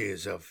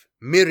flashes of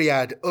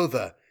myriad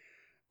other,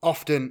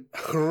 often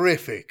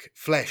horrific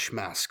flesh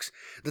masks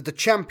that the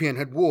champion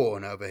had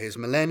worn over his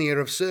millennia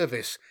of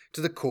service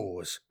to the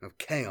cause of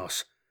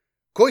chaos.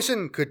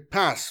 Khoisan could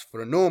pass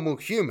for a normal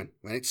human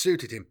when it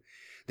suited him.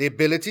 The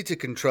ability to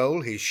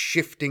control his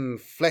shifting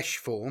flesh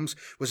forms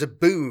was a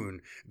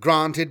boon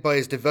granted by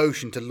his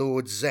devotion to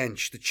Lord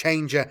Tzeentch, the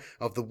Changer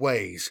of the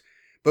Ways,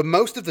 but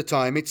most of the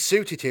time it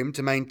suited him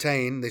to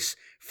maintain this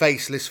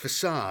faceless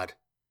facade.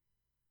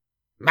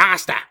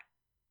 "Master!"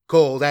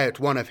 called out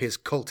one of his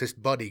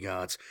cultist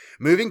bodyguards,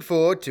 moving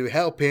forward to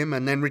help him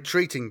and then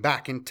retreating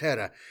back in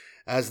terror,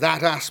 as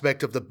that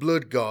aspect of the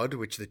blood god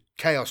which the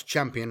Chaos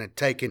Champion had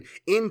taken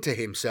into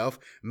himself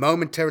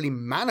momentarily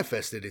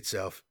manifested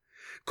itself.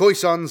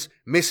 Khoisan's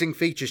missing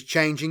features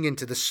changing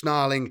into the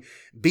snarling,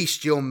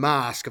 bestial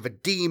mask of a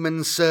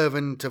demon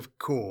servant of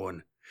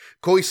Khorne.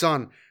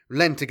 Khoisan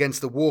leant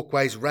against the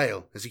walkway's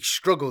rail as he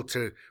struggled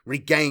to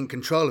regain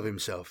control of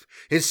himself,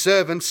 his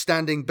servants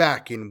standing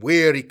back in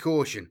weary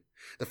caution,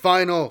 the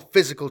final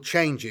physical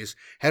changes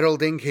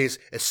heralding his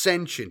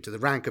ascension to the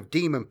rank of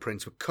Demon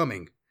Prince were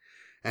coming,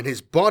 and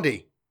his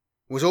body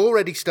was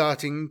already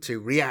starting to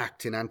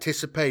react in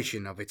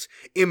anticipation of its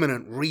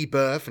imminent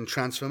rebirth and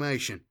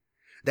transformation.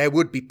 There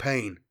would be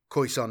pain,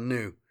 Khoisan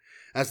knew,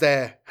 as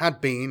there had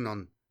been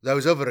on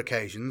those other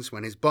occasions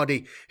when his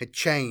body had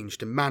changed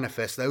to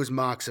manifest those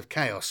marks of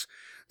chaos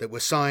that were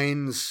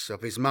signs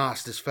of his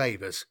master's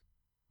favours.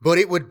 But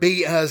it would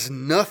be as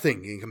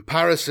nothing in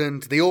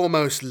comparison to the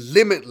almost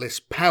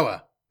limitless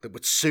power that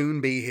would soon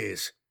be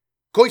his.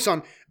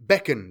 Khoisan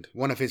beckoned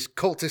one of his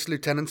cultist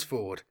lieutenants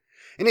forward.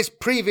 In his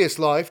previous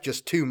life,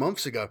 just 2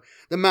 months ago,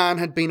 the man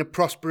had been a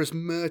prosperous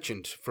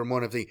merchant from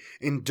one of the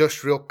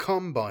industrial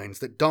combines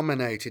that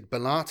dominated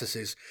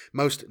Bellatus's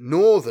most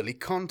northerly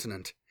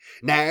continent.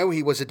 Now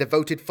he was a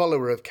devoted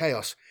follower of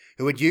Chaos,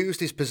 who had used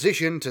his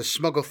position to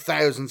smuggle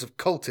thousands of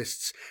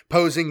cultists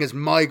posing as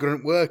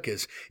migrant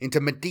workers into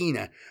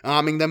Medina,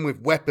 arming them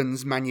with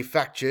weapons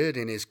manufactured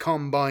in his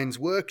combine's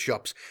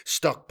workshops,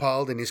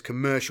 stockpiled in his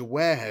commercial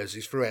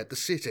warehouses throughout the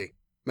city.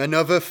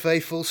 Another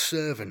faithful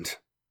servant,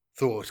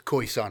 thought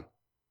Khoisan.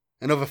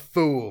 Another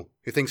fool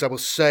who thinks I will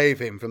save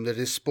him from the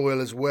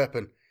despoiler's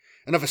weapon.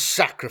 Another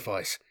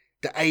sacrifice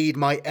to aid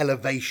my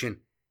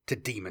elevation to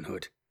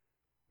demonhood.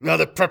 "Are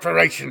the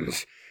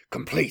preparations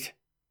complete?"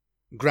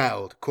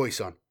 growled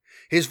Khoisan,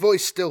 his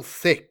voice still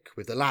thick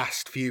with the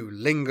last few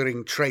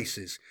lingering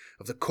traces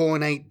of the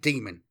cornate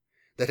demon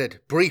that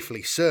had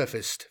briefly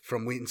surfaced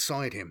from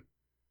inside him.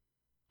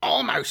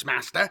 "Almost,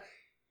 Master.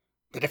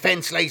 The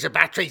defense laser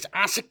batteries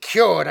are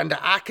secured under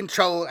our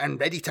control and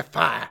ready to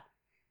fire."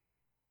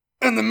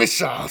 "And the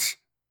missiles?"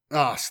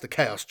 asked the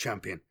Chaos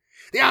Champion.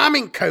 "The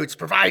arming codes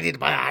provided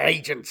by our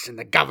agents in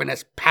the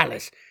Governor's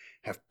Palace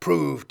have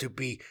proved to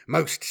be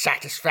most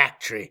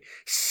satisfactory.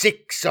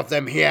 6 of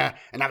them here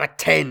and over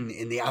 10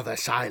 in the other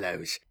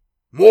silos.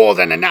 More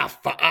than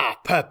enough for our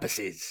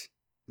purposes.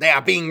 They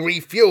are being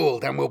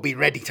refueled and will be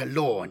ready to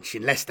launch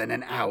in less than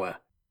an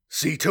hour."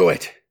 "See to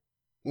it,"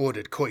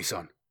 ordered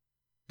Khoisan.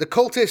 The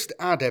cultist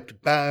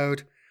adept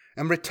bowed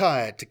and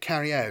retired to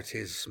carry out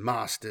his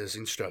master's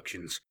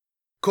instructions.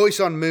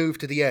 Khoisan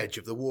moved to the edge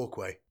of the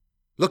walkway,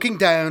 looking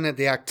down at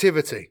the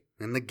activity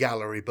in the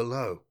gallery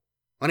below.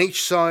 On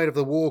each side of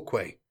the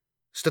walkway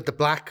stood the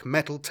black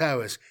metal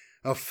towers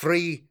of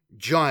 3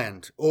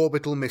 giant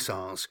orbital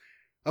missiles,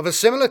 of a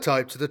similar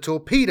type to the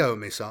torpedo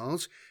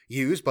missiles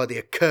used by the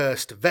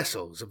accursed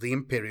vessels of the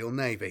Imperial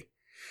Navy.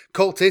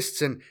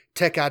 Cultists and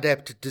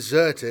tech-adept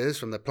deserters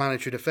from the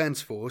Planetary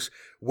Defense Force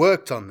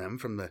worked on them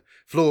from the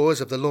floors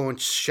of the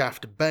launch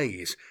shaft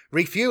bays,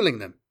 refueling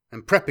them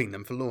and prepping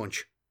them for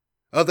launch.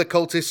 Other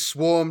cultists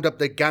swarmed up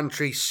the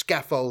gantry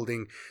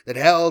scaffolding that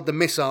held the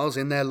missiles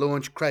in their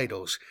launch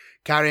cradles,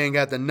 carrying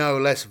out the no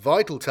less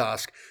vital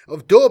task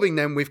of daubing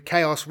them with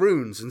chaos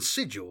runes and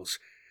sigils,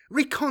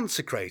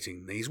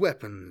 reconsecrating these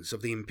weapons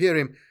of the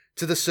Imperium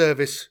to the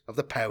service of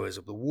the powers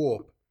of the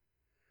warp.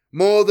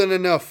 More than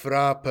enough for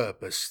our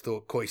purpose,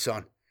 thought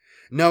Khoisan,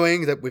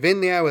 knowing that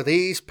within the hour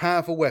these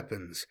powerful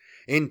weapons,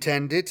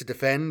 intended to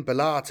defend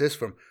Bellatus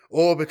from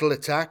orbital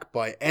attack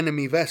by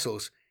enemy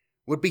vessels,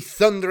 would be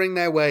thundering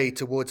their way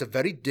towards a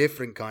very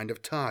different kind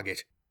of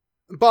target.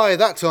 By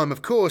that time,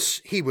 of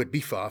course, he would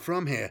be far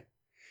from here.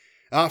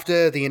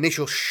 After the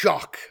initial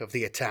shock of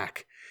the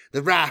attack,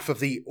 the wrath of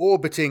the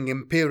orbiting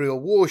Imperial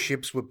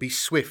warships would be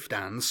swift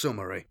and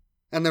summary,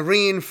 and the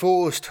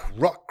reinforced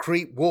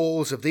rockcrete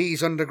walls of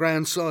these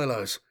underground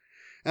silos,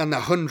 and the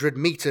 100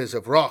 metres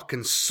of rock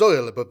and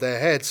soil above their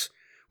heads,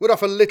 would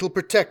offer little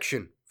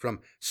protection from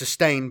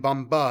sustained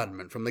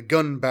bombardment from the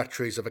gun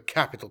batteries of a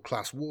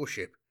capital-class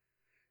warship.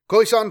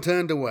 Khoisan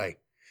turned away,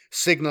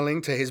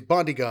 signalling to his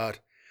bodyguard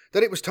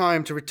that it was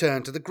time to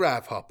return to the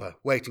Gravhopper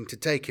waiting to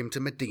take him to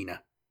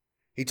Medina.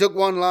 He took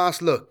one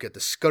last look at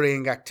the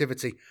scurrying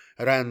activity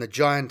around the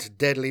giant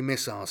deadly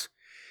missiles,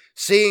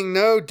 seeing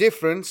no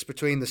difference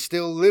between the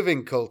still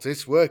living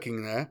cultists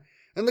working there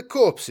and the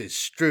corpses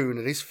strewn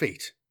at his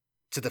feet.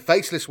 To the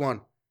faceless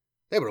one,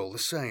 they were all the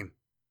same.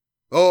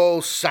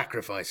 All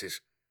sacrifices,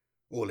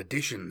 all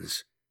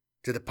additions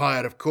to the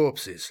pyre of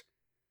corpses,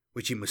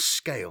 which he must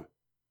scale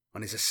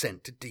on his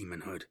ascent to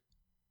demonhood.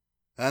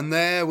 And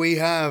there we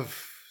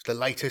have the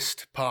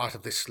latest part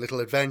of this little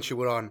adventure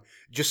we're on.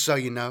 Just so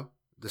you know,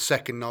 the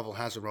second novel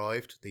has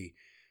arrived, the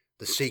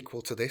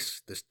sequel to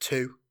this. There's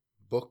 2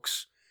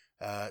 books.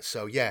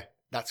 So yeah,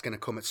 that's going to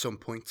come at some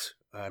point.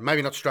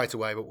 Maybe not straight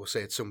away, but we'll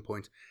see at some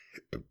point.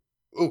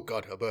 Oh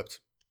God, I burped.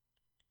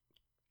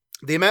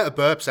 The amount of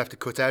burps I have to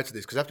cut out of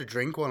this, because I have to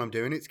drink while I'm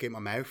doing it to keep my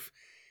mouth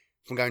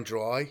from going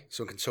dry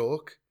so I can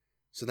talk.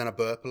 So then I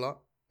burp a lot.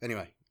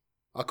 Anyway,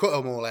 I'll cut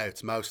them all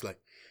out, mostly.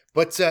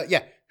 But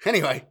yeah,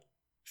 anyway,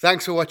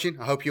 thanks for watching.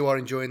 I hope you are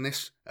enjoying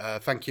this.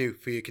 Thank you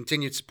for your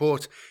continued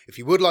support. If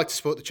you would like to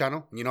support the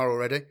channel, and you're not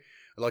already,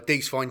 like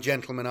these fine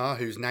gentlemen are,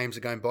 whose names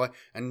are going by,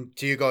 and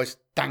to you guys,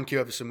 thank you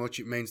ever so much.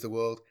 It means the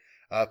world.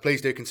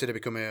 Please do consider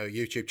becoming a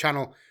YouTube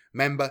channel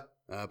member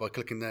by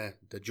clicking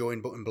the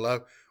join button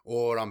below,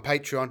 or on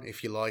Patreon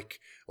if you like,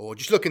 or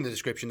just look in the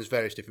description. There's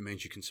various different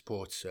means you can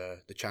support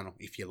the channel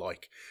if you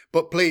like.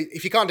 But please,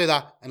 if you can't do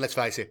that, and let's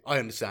face it, I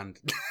understand.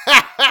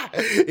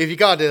 If you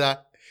can't do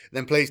that,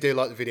 then please do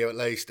like the video at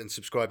least, and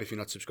subscribe if you're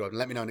not subscribed, and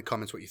let me know in the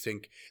comments what you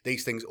think.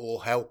 These things all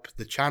help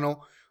the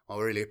channel. I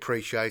really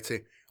appreciate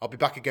it. I'll be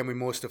back again with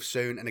more stuff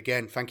soon. And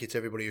again, thank you to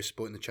everybody who's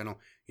supporting the channel.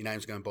 Your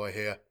name's going by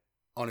here.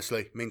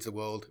 Honestly, means the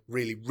world.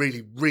 Really,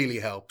 really, really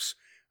helps.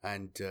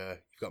 And you've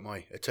got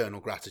my eternal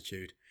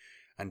gratitude.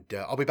 And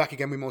I'll be back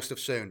again with more stuff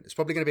soon. It's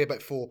probably going to be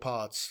about 4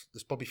 parts.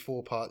 There's probably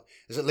 4 parts.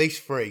 There's at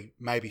least 3,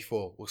 maybe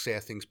 4. We'll see how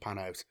things pan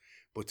out.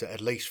 But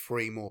at least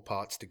 3 more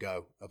parts to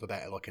go of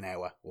about like an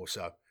hour or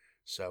so.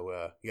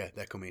 So yeah,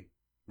 they're coming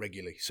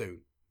regularly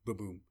soon. Boom,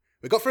 boom.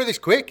 We got through this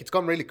quick. It's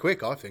gone really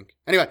quick, I think.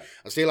 Anyway,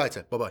 I'll see you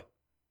later. Bye-bye.